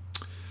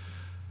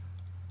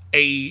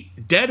a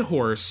dead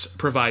horse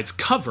provides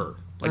cover.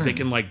 Like they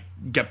can like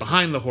get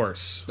behind the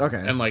horse,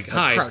 and like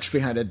hide, crouch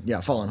behind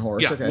a fallen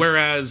horse. Yeah.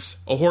 Whereas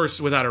a horse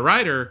without a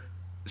rider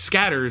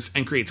scatters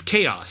and creates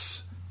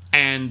chaos,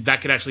 and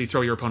that could actually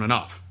throw your opponent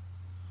off.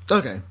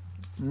 Okay.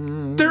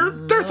 Their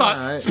thought.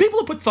 Right. People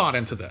have put thought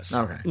into this.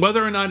 Okay.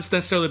 Whether or not it's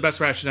necessarily the best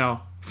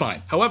rationale,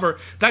 fine. However,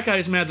 that guy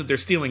is mad that they're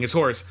stealing his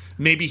horse.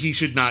 Maybe he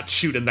should not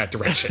shoot in that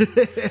direction.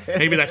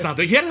 Maybe that's not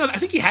the. I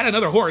think he had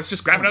another horse.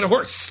 Just grab another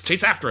horse,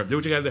 chase after him, do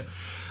what you gotta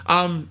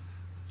do.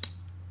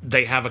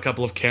 They have a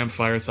couple of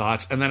campfire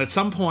thoughts, and then at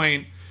some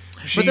point...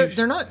 But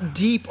they're not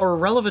deep or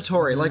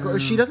revelatory. Like,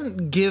 she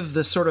doesn't give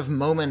the sort of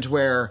moment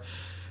where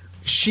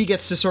she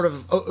gets to sort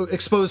of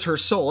expose her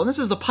soul. And this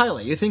is the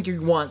pilot. You think you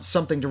want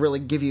something to really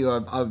give you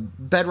a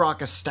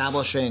bedrock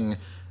establishing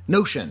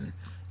notion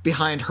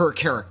behind her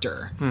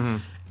character.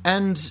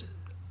 And...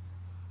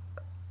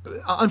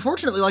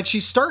 unfortunately, like,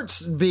 she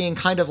starts being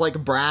kind of,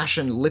 like, brash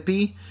and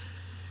lippy.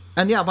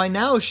 And yeah, by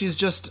now she's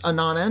just a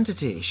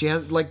non-entity. She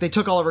has, like, they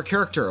took all of her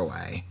character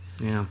away.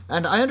 Yeah.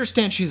 And I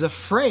understand she's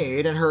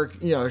afraid, and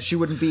her, she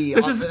wouldn't be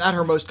at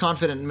her most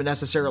confident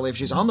necessarily if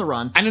she's on the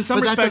run. And in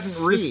some respects,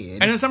 that doesn't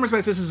read. In some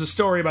respects, this is a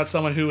story about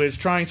someone who is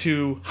trying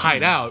to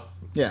hide out.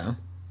 Yeah.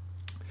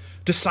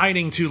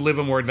 Deciding to live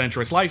a more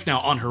adventurous life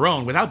now on her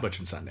own without Butch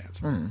and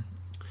Sundance.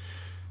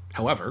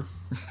 However,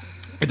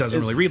 it doesn't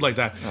really read like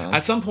that.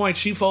 At some point,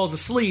 she falls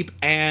asleep,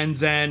 and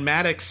then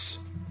Maddox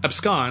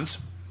absconds.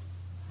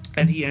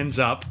 And he ends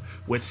up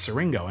with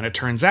Siringo. And it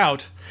turns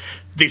out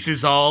this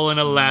is all an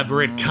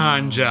elaborate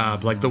con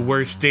job, like the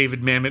worst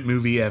David Mamet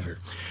movie ever.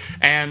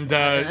 And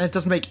it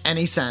doesn't make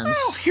any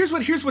sense. Well,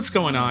 here's what's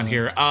going on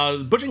here.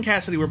 Butch and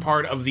Cassidy were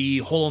part of the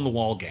Hole in the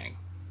Wall gang.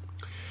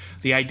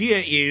 The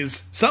idea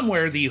is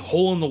somewhere the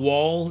hole in the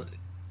wall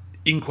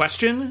in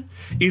question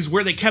is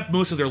where they kept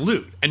most of their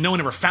loot, and no one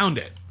ever found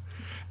it.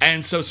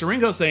 And so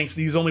Siringo thinks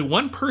there's only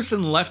one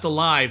person left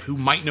alive who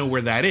might know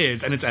where that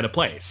is, and it's at a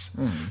place.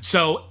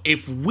 So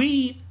if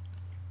we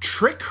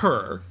trick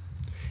her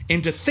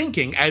into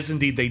thinking, as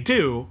indeed they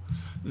do,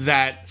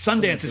 that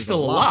Sundance is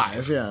still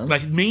alive,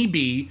 like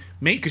maybe,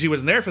 because she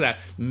wasn't there for that,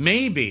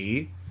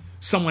 maybe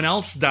someone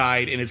else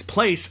died in his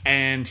place,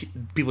 and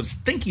people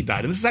just think he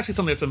died. And this is actually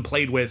something that's been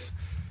played with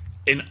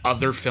in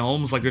other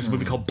films. Like there's a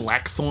movie called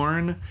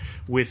Blackthorn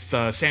with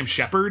Sam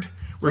Shepard,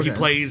 where he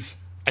plays...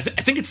 I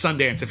think it's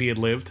Sundance if he had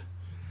lived.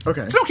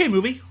 Okay. It's an okay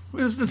movie.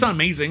 It's not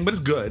amazing, but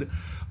it's good.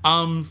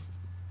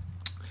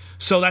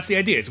 So that's the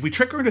idea. If we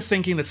trick her into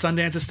thinking that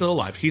Sundance is still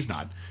alive, he's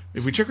not.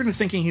 If we trick her into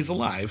thinking he's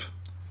alive,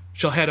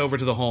 she'll head over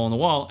to the hole in the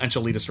wall, and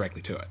she'll lead us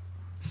directly to it.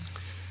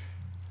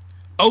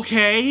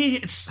 Okay,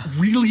 it's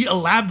really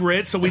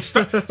elaborate. So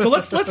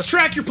let's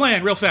track your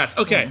plan real fast.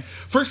 Okay,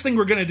 first thing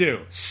we're gonna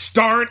do: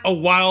 start a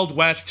Wild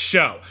West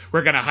show.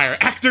 We're gonna hire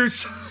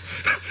actors.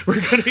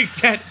 We're gonna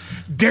get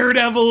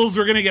daredevils.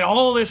 We're gonna get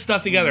all this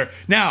stuff together.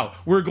 Now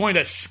we're going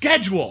to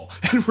schedule,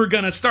 and we're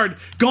gonna start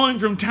going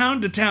from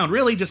town to town.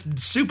 Really, just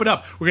soup it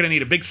up. We're gonna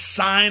need a big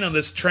sign on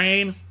this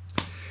train,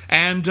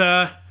 and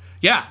and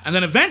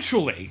then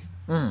eventually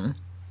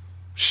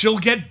she'll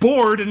get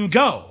bored and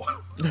go,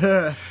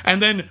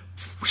 and then.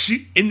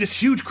 In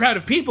this huge crowd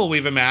of people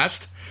we've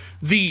amassed,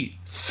 the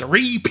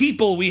 3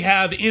 people we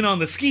have in on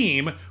the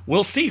scheme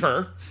will see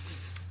her,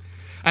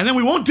 and then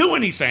we won't do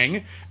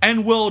anything,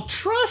 and we'll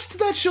trust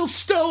that she'll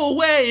stow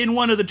away in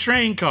one of the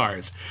train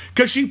cars,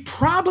 because she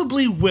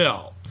probably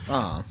will.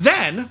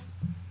 Then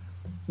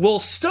we'll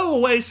stow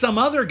away some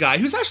other guy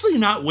who's actually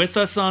not with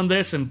us on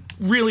this and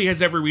really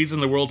has every reason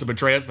in the world to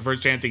betray us the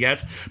first chance he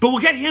gets, but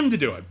we'll get him to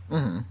do it.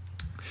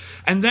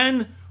 And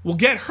then we'll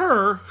get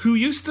her, who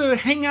used to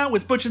hang out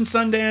with Butch and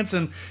Sundance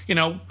and,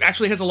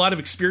 actually has a lot of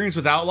experience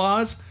with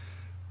outlaws.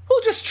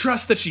 We'll just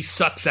trust that she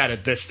sucks at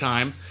it this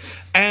time.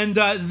 And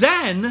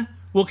then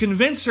we'll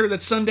convince her that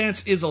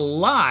Sundance is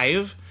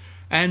alive,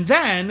 and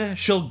then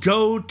she'll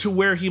go to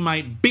where he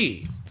might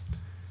be.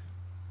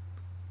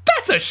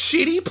 That's a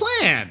shitty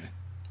plan.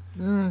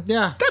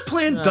 Yeah. That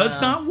plan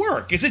does not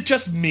work. Is it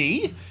just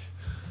me?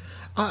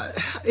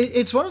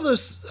 It's one of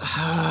those.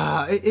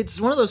 It's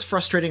one of those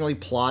frustratingly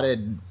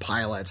plotted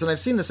pilots, and I've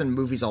seen this in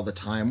movies all the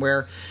time,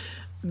 where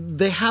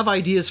they have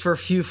ideas for a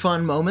few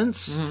fun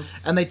moments,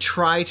 and they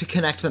try to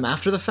connect them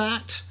after the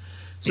fact.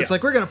 So it's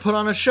like, we're going to put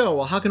on a show.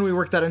 Well, how can we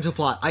work that into a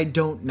plot? I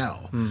don't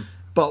know.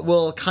 But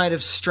we'll kind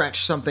of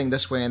stretch something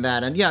this way and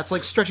that. And yeah, it's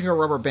like stretching a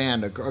rubber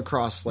band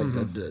across like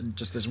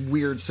just this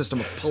weird system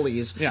of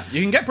pulleys. Yeah,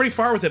 you can get pretty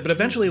far with it, but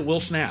eventually it will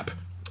snap.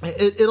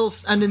 It'll,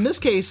 and in this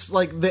case,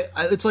 like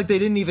it's like they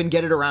didn't even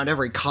get it around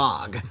every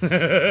cog.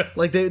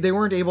 Like they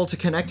weren't able to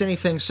connect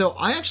anything. So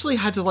I actually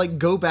had to like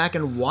go back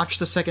and watch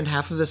the second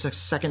half of this a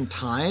second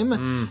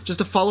time just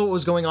to follow what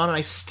was going on, and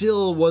I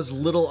still was a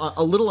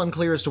little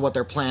unclear as to what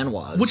their plan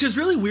was. Which is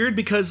really weird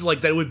because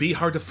like that would be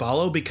hard to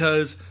follow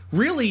because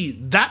really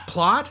that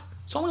plot.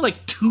 It's only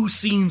like 2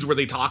 scenes where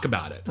they talk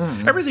about it.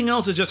 Everything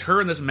else is just her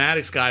and this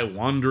Maddox guy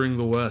wandering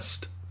the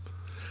West.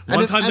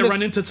 At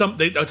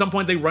some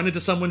point they run into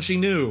someone she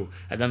knew,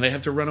 and then they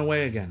have to run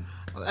away again.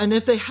 And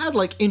if they had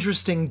like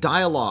interesting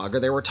dialogue,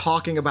 or they were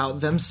talking about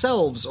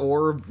themselves,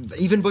 or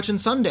even Butch and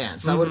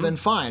Sundance, that would have been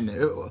fine.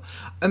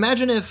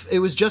 Imagine if it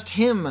was just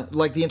him,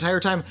 like the entire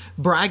time,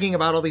 bragging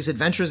about all these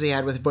adventures he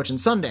had with Butch and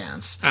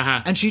Sundance,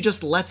 and she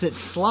just lets it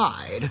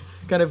slide,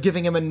 kind of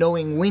giving him a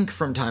knowing wink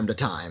from time to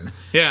time.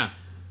 Yeah.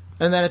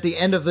 And then at the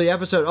end of the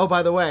episode, oh,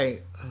 by the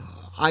way,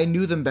 I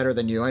knew them better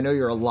than you. I know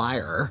you're a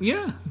liar.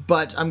 Yeah.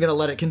 But I'm going to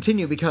let it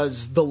continue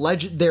because their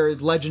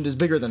legend is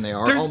bigger than they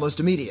are almost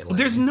immediately.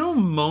 There's no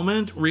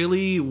moment,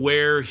 really,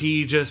 where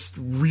he just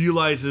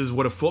realizes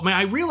what a fool... I mean,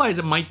 I realize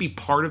it might be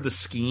part of the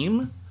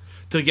scheme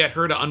to get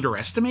her to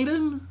underestimate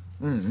him.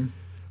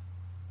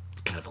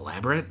 It's kind of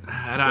elaborate.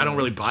 I don't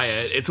really buy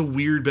it. It's a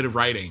weird bit of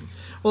writing.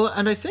 Well,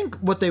 and I think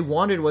what they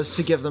wanted was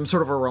to give them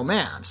sort of a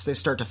romance. They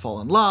start to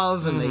fall in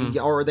love, and they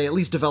at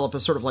least develop a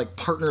sort of like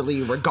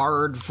partnerly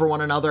regard for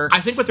one another.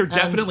 I think what they're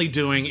definitely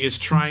doing is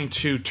trying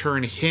to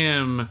turn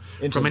him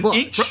into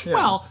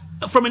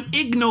from an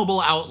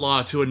ignoble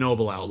outlaw to a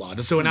noble outlaw,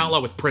 so an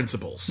outlaw with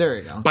principles. There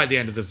you go. By the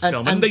end of the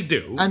film, and they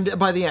do. And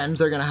by the end,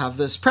 they're going to have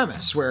this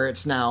premise where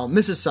it's now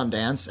Mrs.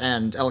 Sundance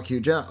and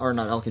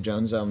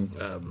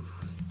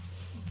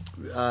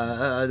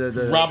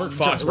Robert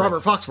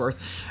Foxworth.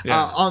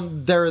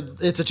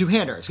 It's a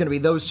two-hander. It's going to be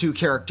those two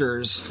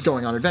characters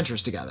going on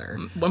adventures together.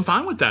 I'm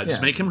fine with that.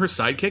 Just make him her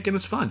sidekick, and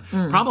it's fun.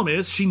 Problem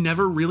is, she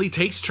never really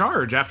takes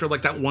charge after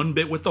like that one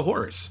bit with the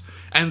horse,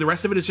 and the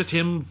rest of it is just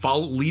him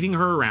leading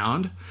her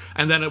around.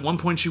 And then at one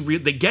point,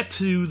 they get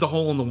to the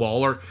hole in the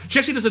wall, or she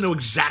actually doesn't know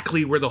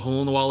exactly where the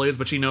hole in the wall is,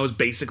 but she knows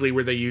basically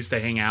where they used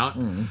to hang out.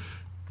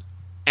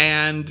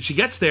 And she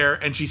gets there,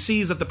 and she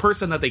sees that the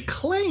person that they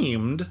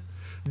claimed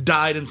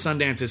died in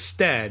Sundance's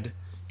stead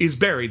is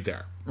buried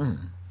there.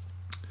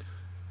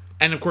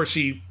 And of course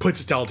she puts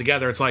it all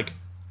together. It's like,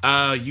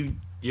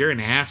 you're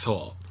an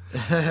asshole.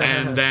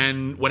 And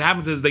then what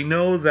happens is they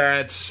know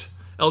that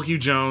LQ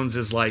Jones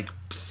is like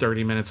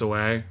 30 minutes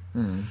away.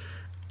 And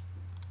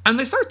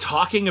they start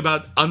talking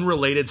about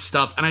unrelated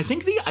stuff. And I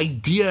think the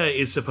idea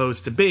is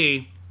supposed to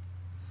be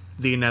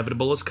the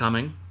inevitable is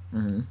coming.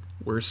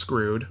 We're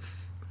screwed.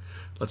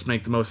 Let's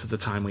make the most of the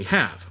time we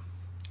have.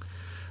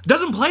 It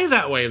doesn't play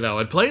that way, though.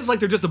 It plays like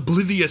they're just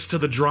oblivious to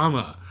the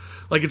drama.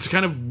 Like, it's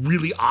kind of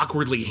really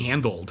awkwardly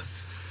handled.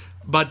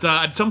 But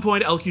at some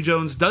point, LQ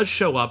Jones does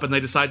show up, and they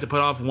decide to put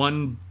off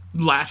one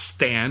last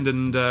stand,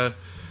 and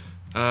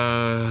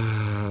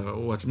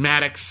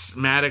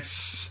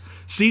Maddox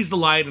sees the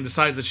light and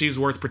decides that she's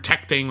worth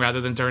protecting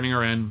rather than turning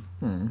her in.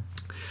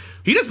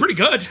 He does pretty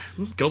good.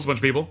 Kills a bunch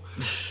of people.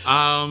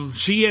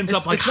 She ends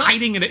up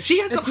hiding in it. She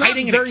ends up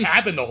hiding in a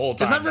cabin the whole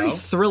time. It's not very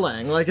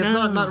thrilling. Like it's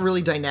not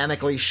really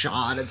dynamically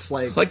shot. It's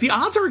like the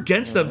odds are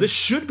against them. This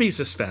should be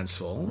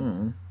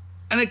suspenseful,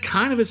 and it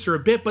kind of is for a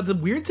bit. But the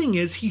weird thing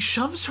is, he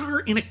shoves her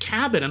in a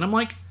cabin, and I'm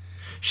like,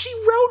 she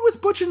rode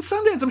with Butch and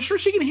Sundance. I'm sure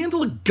she can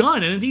handle a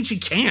gun, and indeed she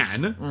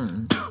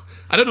can.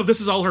 I don't know if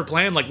this is all her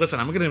plan. Like, listen,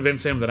 I'm going to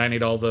convince him that I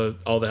need all the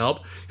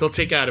help. He'll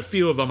take out a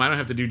few of them. I don't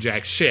have to do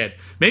jack shit.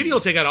 Maybe he'll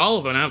take out all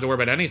of them. I don't have to worry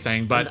about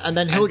anything. But and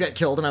then he'll get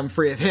killed, and I'm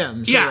free of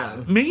him. So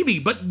yeah, maybe.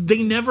 But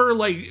they never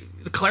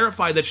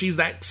clarify that she's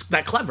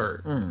that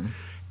clever.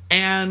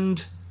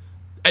 And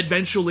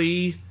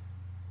eventually,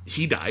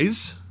 he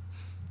dies.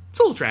 It's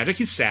a little tragic.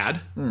 He's sad.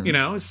 You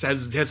know,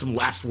 has some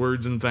last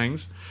words and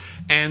things.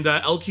 And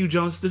LQ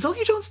Jones... Does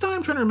LQ Jones die?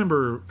 I'm trying to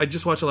remember. I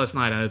just watched it last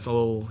night, and it's a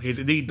little...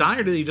 Did he die,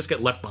 or did he just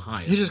get left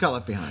behind? He just got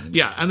left behind.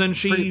 Yeah, and then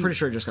she... Pretty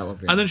sure he just got left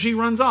behind. And then she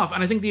runs off.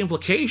 And I think the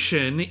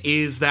implication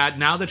is that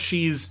now that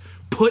she's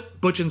put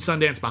Butch and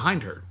Sundance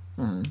behind her,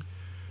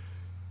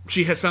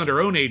 she has found her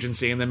own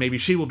agency, and then maybe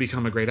she will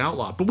become a great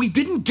outlaw. But we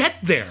didn't get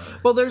there.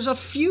 Well, there's a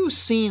few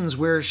scenes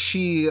where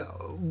she...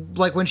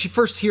 Like when she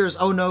first hears,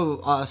 oh no,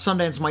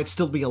 Sundance might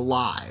still be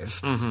alive,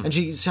 and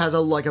she has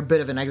a bit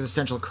of an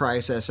existential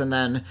crisis, and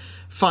then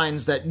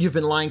finds that you've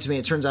been lying to me.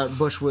 It turns out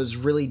Bush was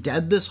really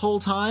dead this whole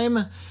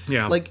time.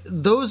 Yeah, like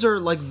those are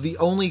like the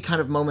only kind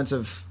of moments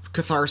of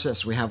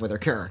catharsis we have with her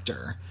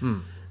character.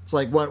 It's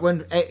like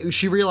when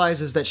she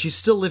realizes that she's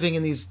still living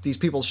in these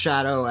people's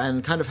shadow,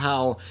 and kind of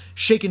how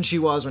shaken she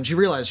was when she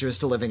realized she was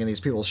still living in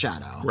these people's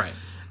shadow. Right.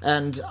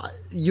 And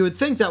you would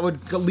think that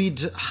would lead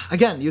to,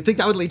 again, you'd think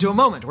that would lead to a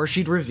moment where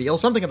she'd reveal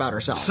something about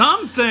herself.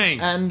 Something!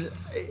 And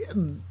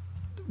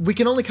we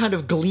can only kind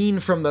of glean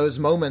from those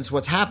moments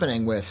what's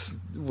happening with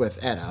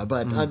Edda,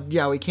 but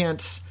we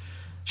can't,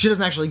 she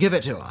doesn't actually give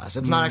it to us.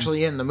 It's not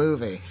actually in the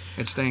movie.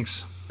 It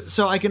stinks.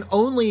 So I can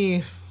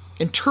only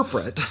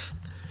interpret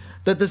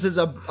that this is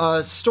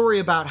a story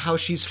about how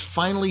she's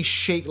finally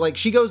like,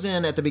 she goes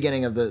in at the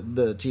beginning of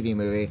the TV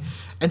movie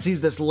and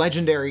sees this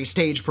legendary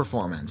stage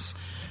performance.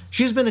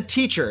 She's been a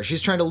teacher.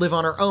 She's trying to live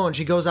on her own.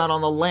 She goes out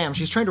on the lam.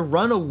 She's trying to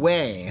run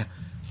away,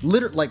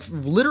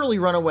 literally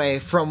run away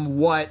from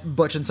what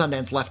Butch and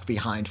Sundance left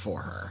behind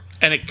for her.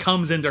 And it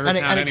comes into her town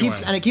anyway.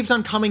 It keeps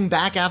on coming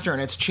back after her,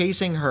 and it's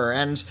chasing her,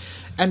 and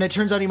it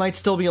turns out he might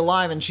still be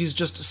alive, and she's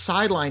just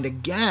sidelined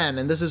again,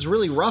 and this is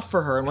really rough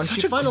for her. And when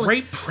Such a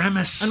great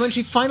premise. And when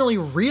she finally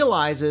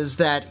realizes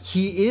that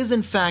he is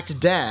in fact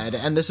dead,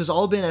 and this has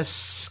all been a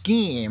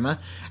scheme,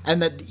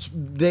 and that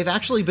they've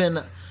actually been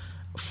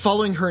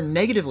following her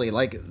negatively,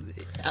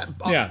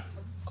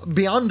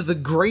 beyond the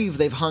grave,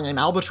 they've hung an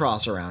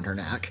albatross around her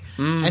neck,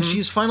 and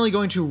she's finally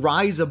going to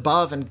rise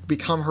above and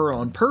become her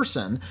own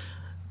person.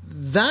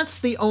 That's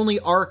the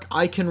only arc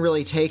I can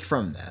really take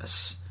from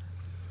this.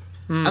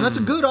 And that's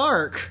a good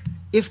arc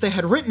if they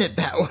had written it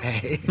that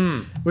way,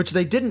 which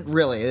they didn't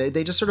really.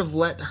 They just sort of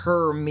let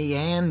her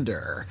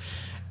meander.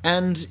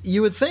 And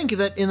you would think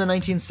that in the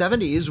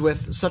 1970s,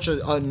 with such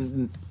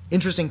an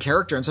interesting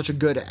character and such a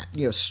good,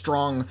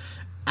 strong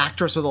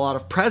actress with a lot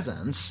of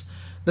presence,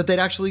 that they'd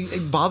actually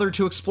bother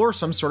to explore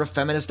some sort of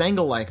feminist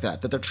angle like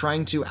that they're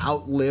trying to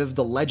outlive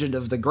the legend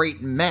of the great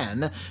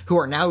men who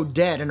are now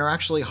dead and are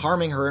actually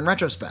harming her in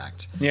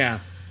retrospect. Yeah.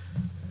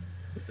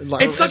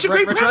 It's such a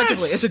great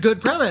premise. It's a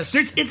good premise.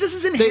 This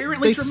is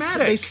inherently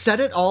dramatic. They set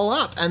it all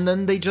up, and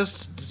then they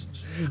just...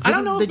 I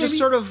don't know. They just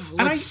sort of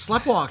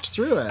sleptwalked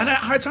through it, and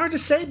it's hard to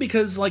say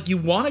because you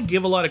want to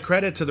give a lot of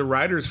credit to the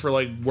writers for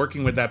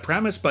working with that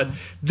premise, but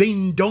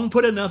they don't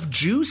put enough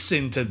juice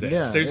into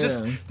this.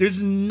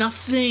 There's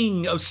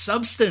nothing of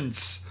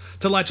substance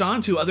to latch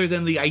onto other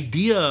than the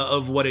idea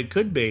of what it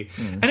could be,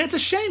 and it's a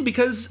shame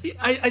because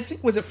I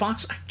think was it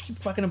Fox? I keep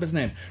fucking up his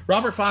name.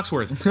 Robert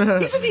Foxworth.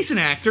 He's a decent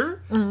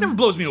actor. Never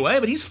blows me away,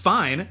 but he's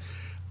fine.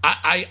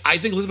 I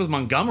think Elizabeth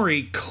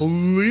Montgomery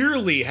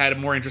clearly had a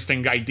more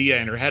interesting idea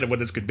in her head of what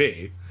this could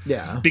be.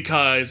 Yeah.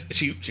 Because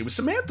she was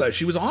Samantha.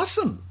 She was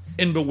awesome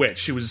in Bewitched.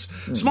 She was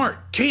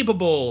smart,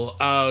 capable,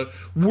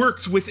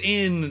 worked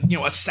within,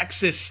 a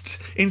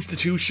sexist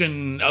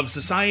institution of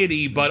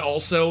society, but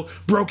also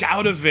broke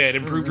out of it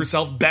and proved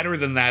herself better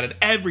than that at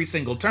every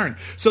single turn.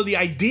 So the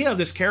idea of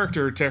this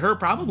character to her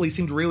probably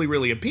seemed really,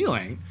 really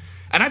appealing.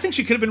 And I think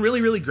she could have been really,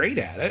 really great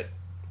at it.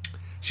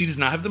 She does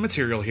not have the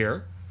material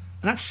here.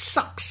 And that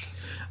sucks.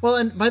 Well,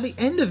 and by the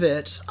end of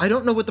it, I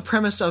don't know what the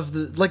premise of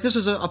this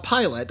was a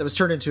pilot that was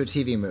turned into a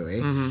TV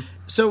movie.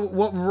 So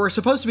what we're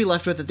supposed to be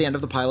left with at the end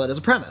of the pilot is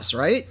a premise,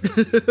 right?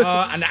 They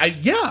kind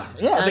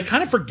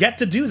of forget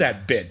to do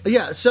that bit.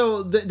 Yeah,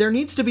 so there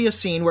needs to be a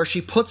scene where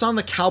she puts on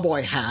the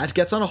cowboy hat,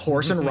 gets on a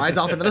horse, and rides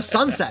off into the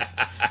sunset.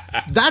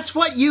 That's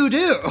what you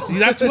do.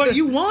 That's what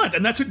you want,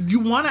 and that's what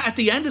you want to, at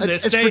the end of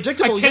this. It's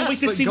predictable, I can't wait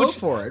to see go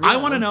for it. Yeah. I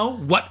want to know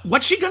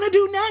what's she going to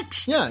do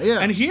next. Yeah.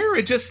 And here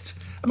it just...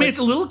 it's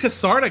a little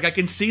cathartic. I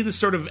can see the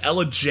sort of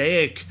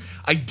elegiac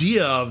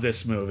idea of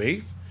this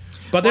movie,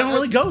 but they don't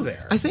really go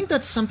there. I think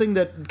that's something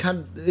that kind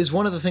of is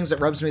one of the things that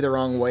rubs me the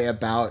wrong way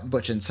about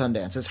Butch and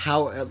Sundance, is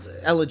how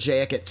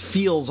elegiac it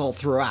feels all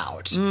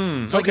throughout.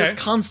 It's like this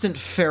constant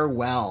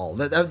farewell.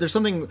 There's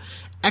something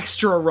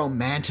extra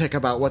romantic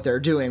about what they're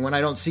doing when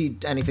I don't see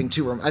anything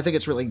too I think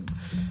it's really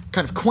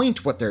kind of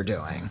quaint what they're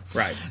doing.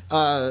 Right.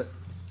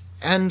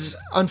 And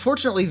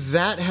unfortunately,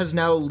 that has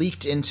now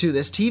leaked into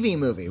this TV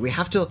movie. We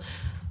have to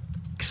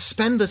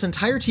spend this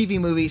entire TV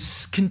movie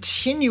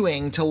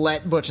continuing to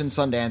let Butch and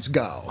Sundance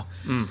go.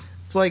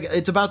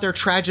 It's about their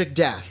tragic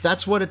death.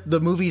 That's what the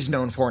movie's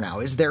known for now,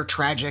 is their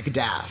tragic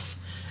death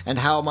and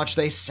how much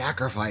they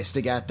sacrifice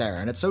to get there.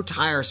 And it's so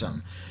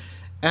tiresome.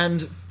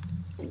 And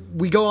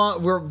we go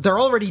on, they're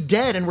already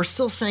dead and we're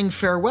still saying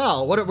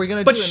farewell. What are we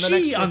going to do in the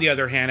next... But she, on the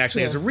other hand,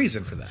 actually has a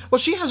reason for that. Well,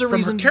 she has a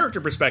reason. From her character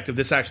perspective,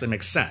 this actually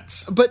makes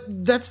sense. But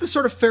that's the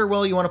sort of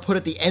farewell you want to put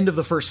at the end of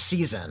the first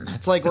season.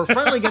 It's like, we're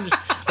finally going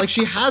to...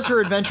 she has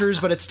her adventures,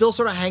 but it's still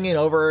sort of hanging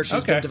over her.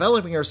 She's been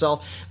developing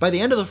herself. By the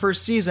end of the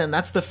first season,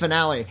 that's the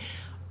finale.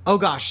 Oh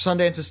gosh,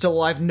 Sundance is still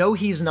alive. No,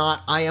 he's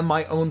not. I am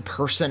my own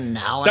person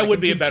now. That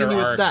would be a better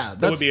arc. That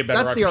would be a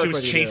better arc. If she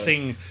was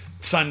chasing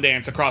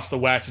Sundance across the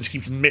West and she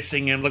keeps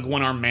missing him, like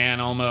one-armed man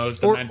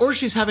almost. Or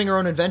she's having her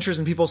own adventures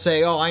and people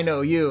say, oh, I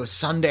know you.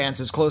 Sundance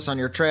is close on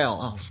your trail.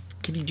 Oh,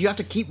 do you have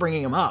to keep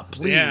bringing him up,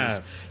 please? Yeah.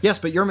 Yes,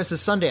 but you're Mrs.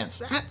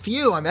 Sundance. F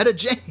you, I'm Etta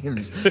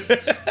James.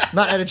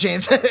 Not Etta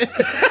James.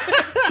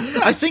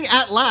 I sing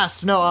At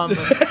Last. No, I'm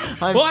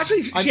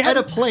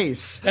Etta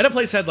Place. Etta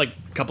Place had a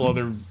couple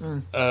other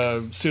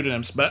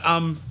pseudonyms, but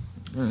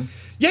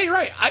Yeah, you're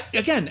right.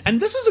 And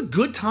this was a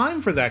good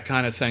time for that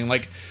kind of thing.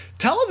 Like,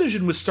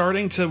 television was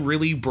starting to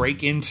really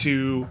break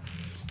into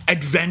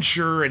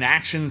adventure and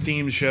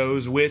action-themed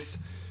shows with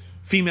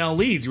female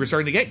leads. You were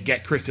starting to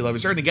get Christy Love. You were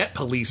starting to get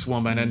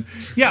Policewoman. And,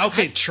 yeah,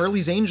 okay.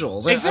 Charlie's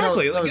Angels.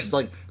 Exactly. That was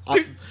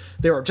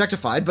they were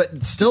objectified,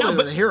 but still they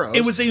were the heroes.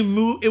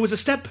 It was a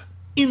step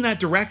in that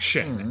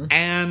direction.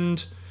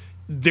 And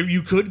there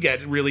you could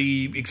get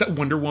really, except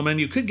Wonder Woman,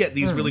 you could get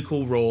these really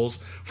cool roles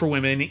for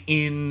women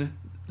in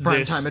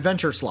primetime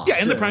adventure slots.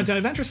 Yeah, in the primetime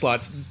adventure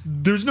slots.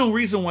 There's no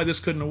reason why this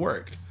couldn't have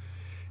worked.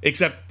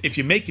 Except if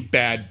you make it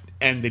bad,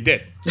 and they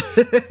did.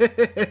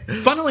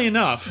 Funnily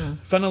enough,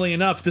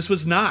 this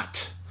was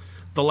not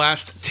the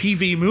last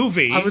TV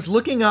movie. I was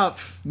looking up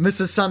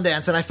Mrs.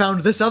 Sundance, and I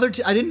found this other...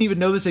 I didn't even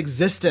know this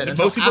existed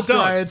until after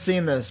I had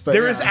seen this. But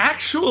there is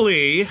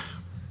actually...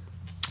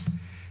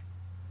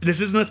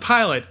 This isn't a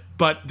pilot,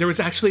 but there was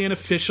actually an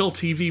official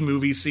TV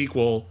movie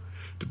sequel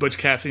to Butch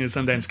Cassidy and the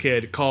Sundance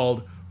Kid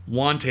called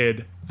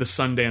Wanted: The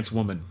Sundance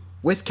Woman.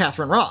 With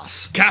Catherine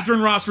Ross.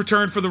 Catherine Ross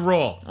returned for the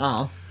role.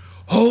 Oh.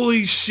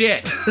 Holy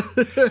shit.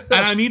 And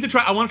I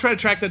want to try to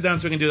track that down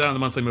so we can do that on the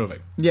monthly movie.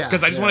 Yeah.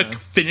 Because I just want to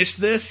finish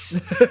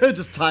this.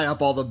 Just tie up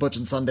all the Butch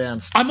and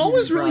Sundance I'm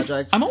always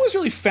projects.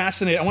 really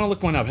fascinated. I want to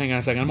look one up. Hang on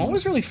a second. I'm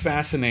always really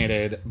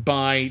fascinated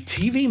by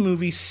TV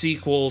movie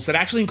sequels that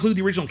actually include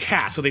the original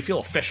cast so they feel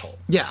official.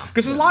 Yeah.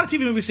 Because there's a lot of TV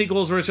movie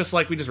sequels where it's just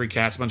like we just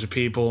recast a bunch of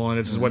people and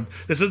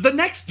this is the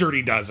next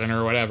Dirty Dozen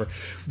or whatever.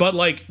 But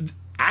like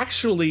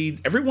actually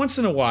every once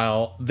in a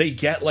while they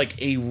get like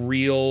a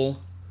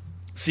real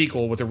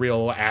sequel with a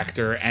real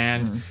actor,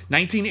 and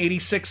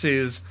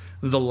 1986's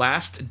The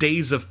Last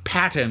Days of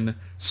Patton,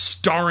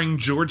 starring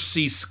George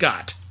C.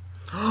 Scott.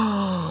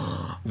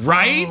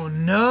 Right? Oh,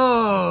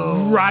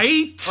 no.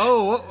 Right?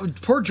 Oh,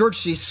 poor George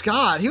C.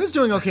 Scott. He was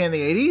doing okay in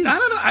the 80s. I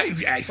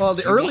don't know.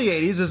 The early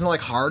 80s was like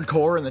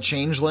Hardcore and The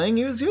Changeling.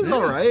 He was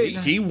all right.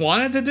 He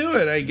wanted to do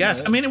it, I guess.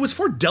 Yeah. I mean, it was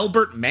for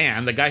Delbert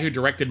Mann, the guy who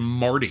directed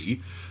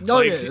Marty.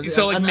 Oh, yeah.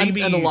 So, like,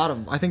 maybe... And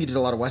I think he did a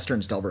lot of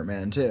Westerns, Delbert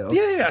Mann, too.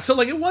 Yeah. So,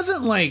 like, it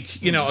wasn't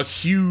like, a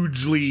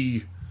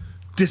hugely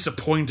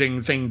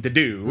disappointing thing to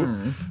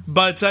do.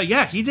 But,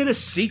 he did a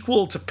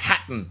sequel to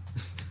Patton,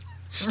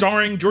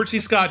 starring George C.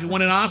 Scott, who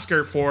won an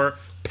Oscar for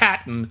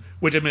Patton,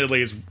 which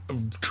admittedly is a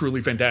truly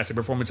fantastic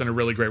performance in a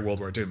really great World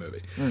War II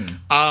movie.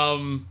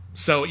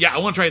 So, I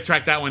want to try to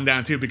track that one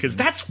down, too, because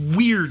that's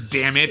weird,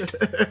 damn it.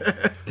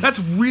 That's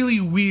really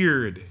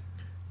weird.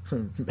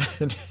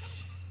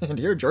 And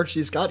here George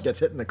C. Scott gets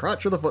hit in the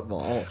crotch with a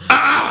football.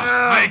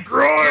 My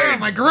groin!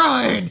 My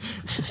groin!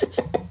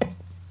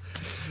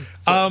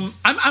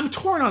 I'm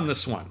torn on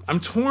this one. I'm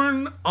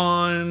torn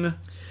on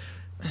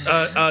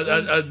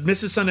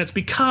Mrs. Sundance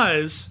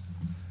because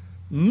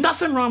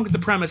nothing wrong with the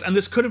premise, and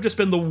this could have just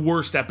been the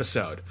worst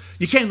episode.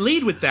 You can't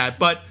lead with that,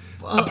 but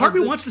a part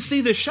of me wants to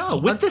see this show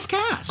with this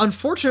cast.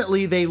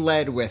 Unfortunately, they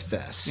led with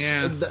this.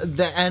 Yeah.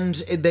 And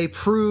they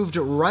proved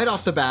right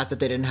off the bat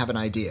that they didn't have an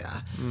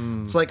idea.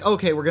 It's like,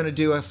 okay, we're going to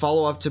do a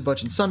follow-up to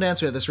Butch and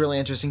Sundance. We have this really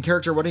interesting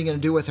character. What are you going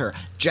to do with her?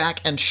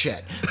 Jack and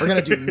shit. We're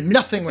going to do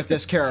nothing with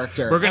this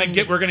character. We're going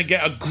to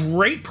get a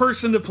great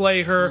person to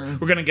play her.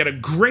 We're going to get a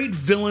great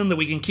villain that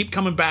we can keep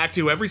coming back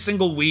to every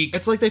single week.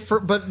 It's like they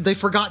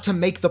forgot to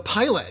make the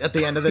pilot at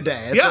the end of the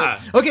day. It's yeah.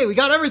 Like, okay, we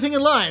got everything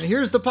in line.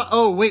 Here's the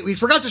oh, wait, we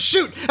forgot to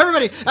shoot.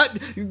 Everybody,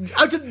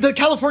 out to the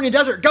California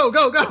desert. Go,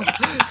 go, go.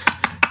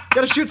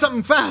 Gotta shoot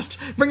something fast.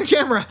 Bring a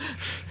camera.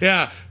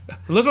 Yeah.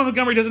 Elizabeth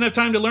Montgomery doesn't have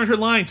time to learn her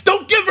lines.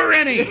 Don't give her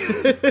any!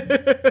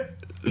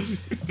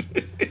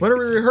 When are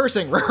we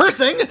rehearsing?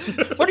 Rehearsing?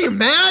 What are you,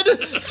 mad?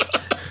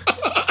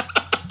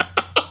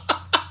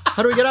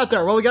 How do we get out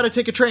there? Well, we gotta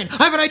take a train.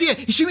 I have an idea.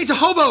 She meets a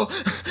hobo.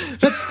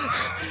 That's...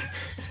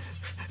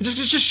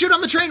 Just shoot on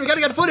the train. We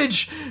gotta get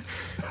footage.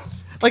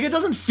 Like, it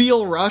doesn't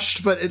feel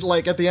rushed, but it,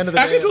 like, at the end of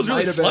the day, it feels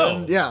really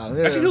slow. Yeah.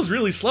 Actually feels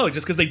really slow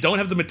just because they don't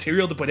have the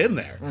material to put in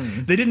there.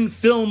 They didn't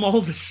film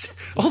all the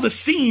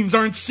scenes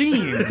aren't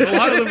scenes. A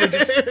lot of them are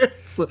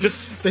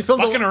just they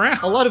filmed fucking around.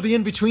 A lot of the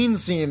in-between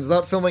scenes,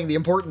 not filming the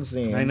important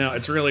scenes. I know.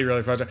 It's really,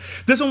 really frustrating.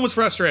 This one was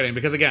frustrating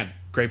because, again,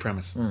 great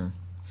premise.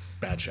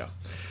 Bad show.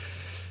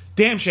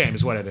 Damn shame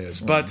is what it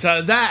is. But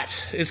that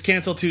is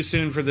canceled too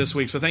soon for this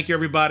week. So thank you,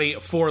 everybody,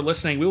 for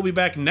listening. We will be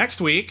back next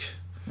week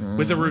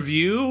with a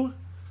review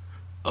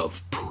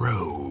of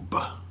Probe.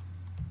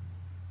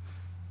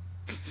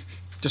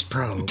 Just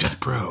Probe.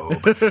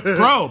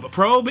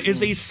 Probe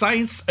is a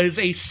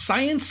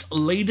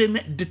science-laden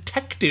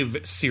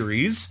detective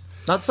series.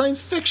 Not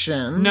science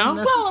fiction. No,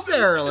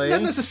 necessarily.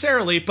 Not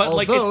necessarily, but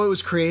although it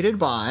was created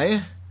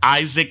by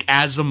Isaac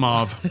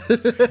Asimov.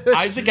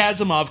 Isaac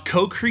Asimov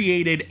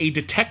co-created a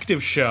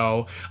detective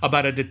show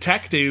about a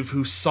detective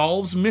who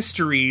solves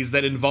mysteries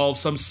that involve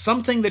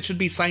something that should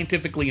be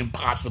scientifically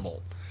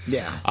impossible.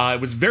 Yeah.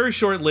 It was very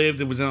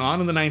short-lived. It was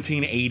on in the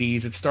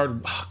 1980s. It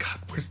starred... Oh, God.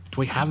 Do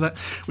we have that?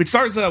 It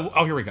stars...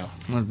 oh, here we go.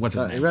 What's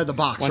his name? We read the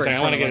box. One right second.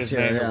 I want to get his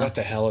name. Yeah. What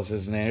the hell is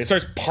his name? It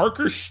stars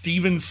Parker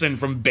Stevenson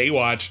from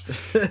Baywatch.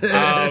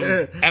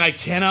 And I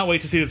cannot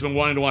wait to see this. I've been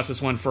wanting to watch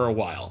this one for a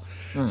while.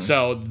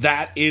 So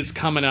that is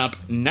coming up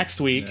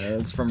next week.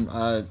 It's from...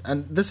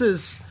 and this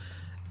is...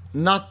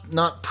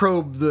 Not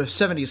Probe the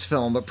 70s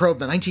film, but Probe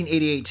the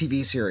 1988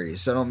 TV series,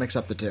 so don't mix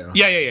up the two.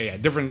 Yeah.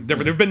 Different. There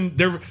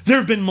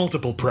have been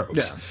multiple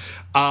probes.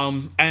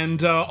 Yeah.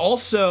 And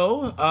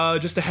also,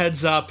 just a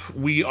heads up,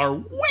 we are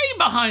way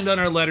behind on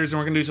our letters, and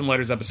we're going to do some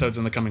letters episodes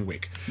in the coming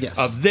week. Yes.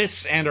 Of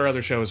this and our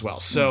other show as well.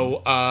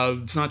 So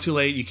it's not too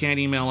late. You can't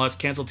email us,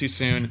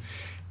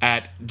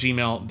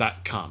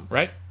 canceltoosoon@gmail.com,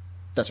 right?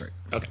 That's right.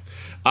 Okay.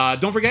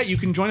 Don't forget, you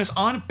can join us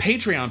on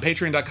Patreon,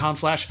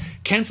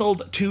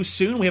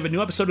 patreon.com/canceledtoosoon. We have a new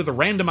episode of The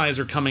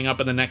Randomizer coming up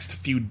in the next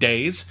few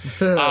days.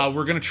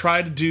 We're going to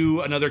try to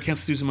do another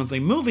Cancel Too Soon monthly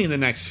movie in the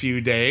next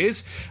few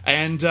days.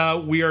 And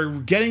we are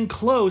getting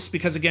close,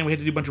 because again, we had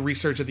to do a bunch of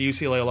research at the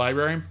UCLA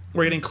Library.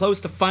 We're getting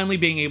close to finally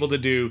being able to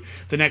do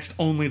the next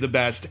Only the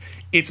Best.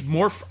 It's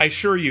more, I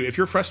assure you, if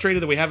you're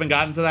frustrated that we haven't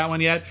gotten to that one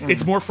yet,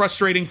 it's more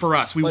frustrating for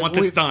us. We want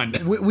this done.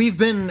 We've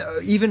been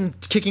even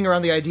kicking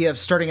around the idea of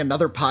starting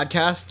another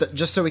podcast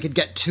just so we could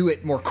get to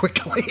it more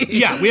quickly.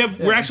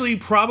 We're actually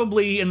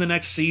probably in the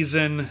next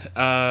season,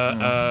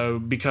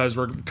 because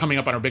we're coming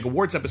up on our big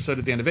awards episode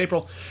at the end of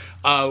April.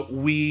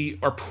 We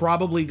are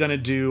probably going to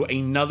do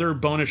another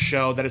bonus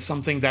show that is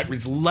something that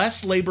is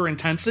less labor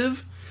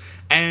intensive,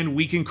 and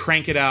we can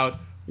crank it out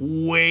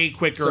way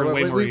quicker and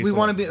way more easily. We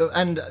want to be,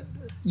 and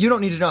you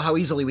don't need to know how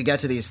easily we get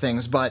to these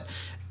things, but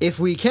if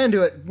we can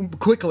do it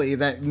quickly,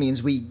 that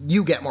means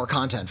you get more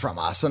content from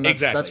us, and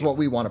that's what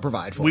we want to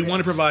provide for you. We want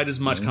to provide as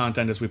much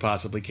content as we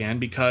possibly can,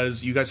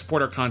 because you guys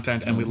support our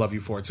content, and we love you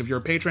for it. So if you're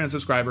a Patreon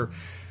subscriber,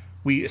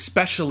 we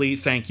especially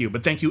thank you.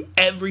 But thank you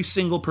every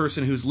single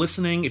person who's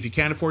listening. If you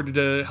can't afford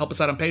to help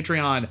us out on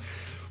Patreon,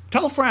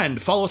 tell a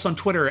friend. Follow us on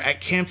Twitter at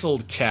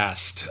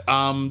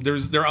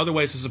CanceledCast. There are other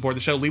ways to support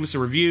the show. Leave us a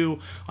review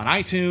on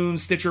iTunes,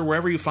 Stitcher,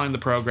 wherever you find the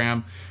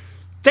program.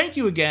 Thank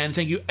you again.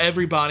 Thank you,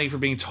 everybody, for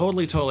being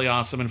totally, totally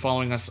awesome and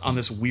following us on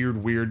this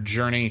weird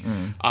journey.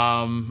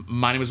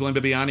 My name is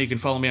William Bibbiani. You can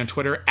follow me on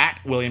Twitter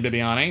at William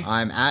Bibbiani.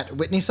 I'm at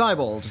Whitney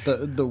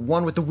Seibold, the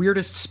one with the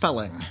weirdest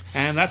spelling.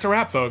 And that's a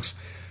wrap, folks.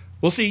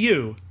 We'll see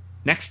you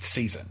next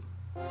season.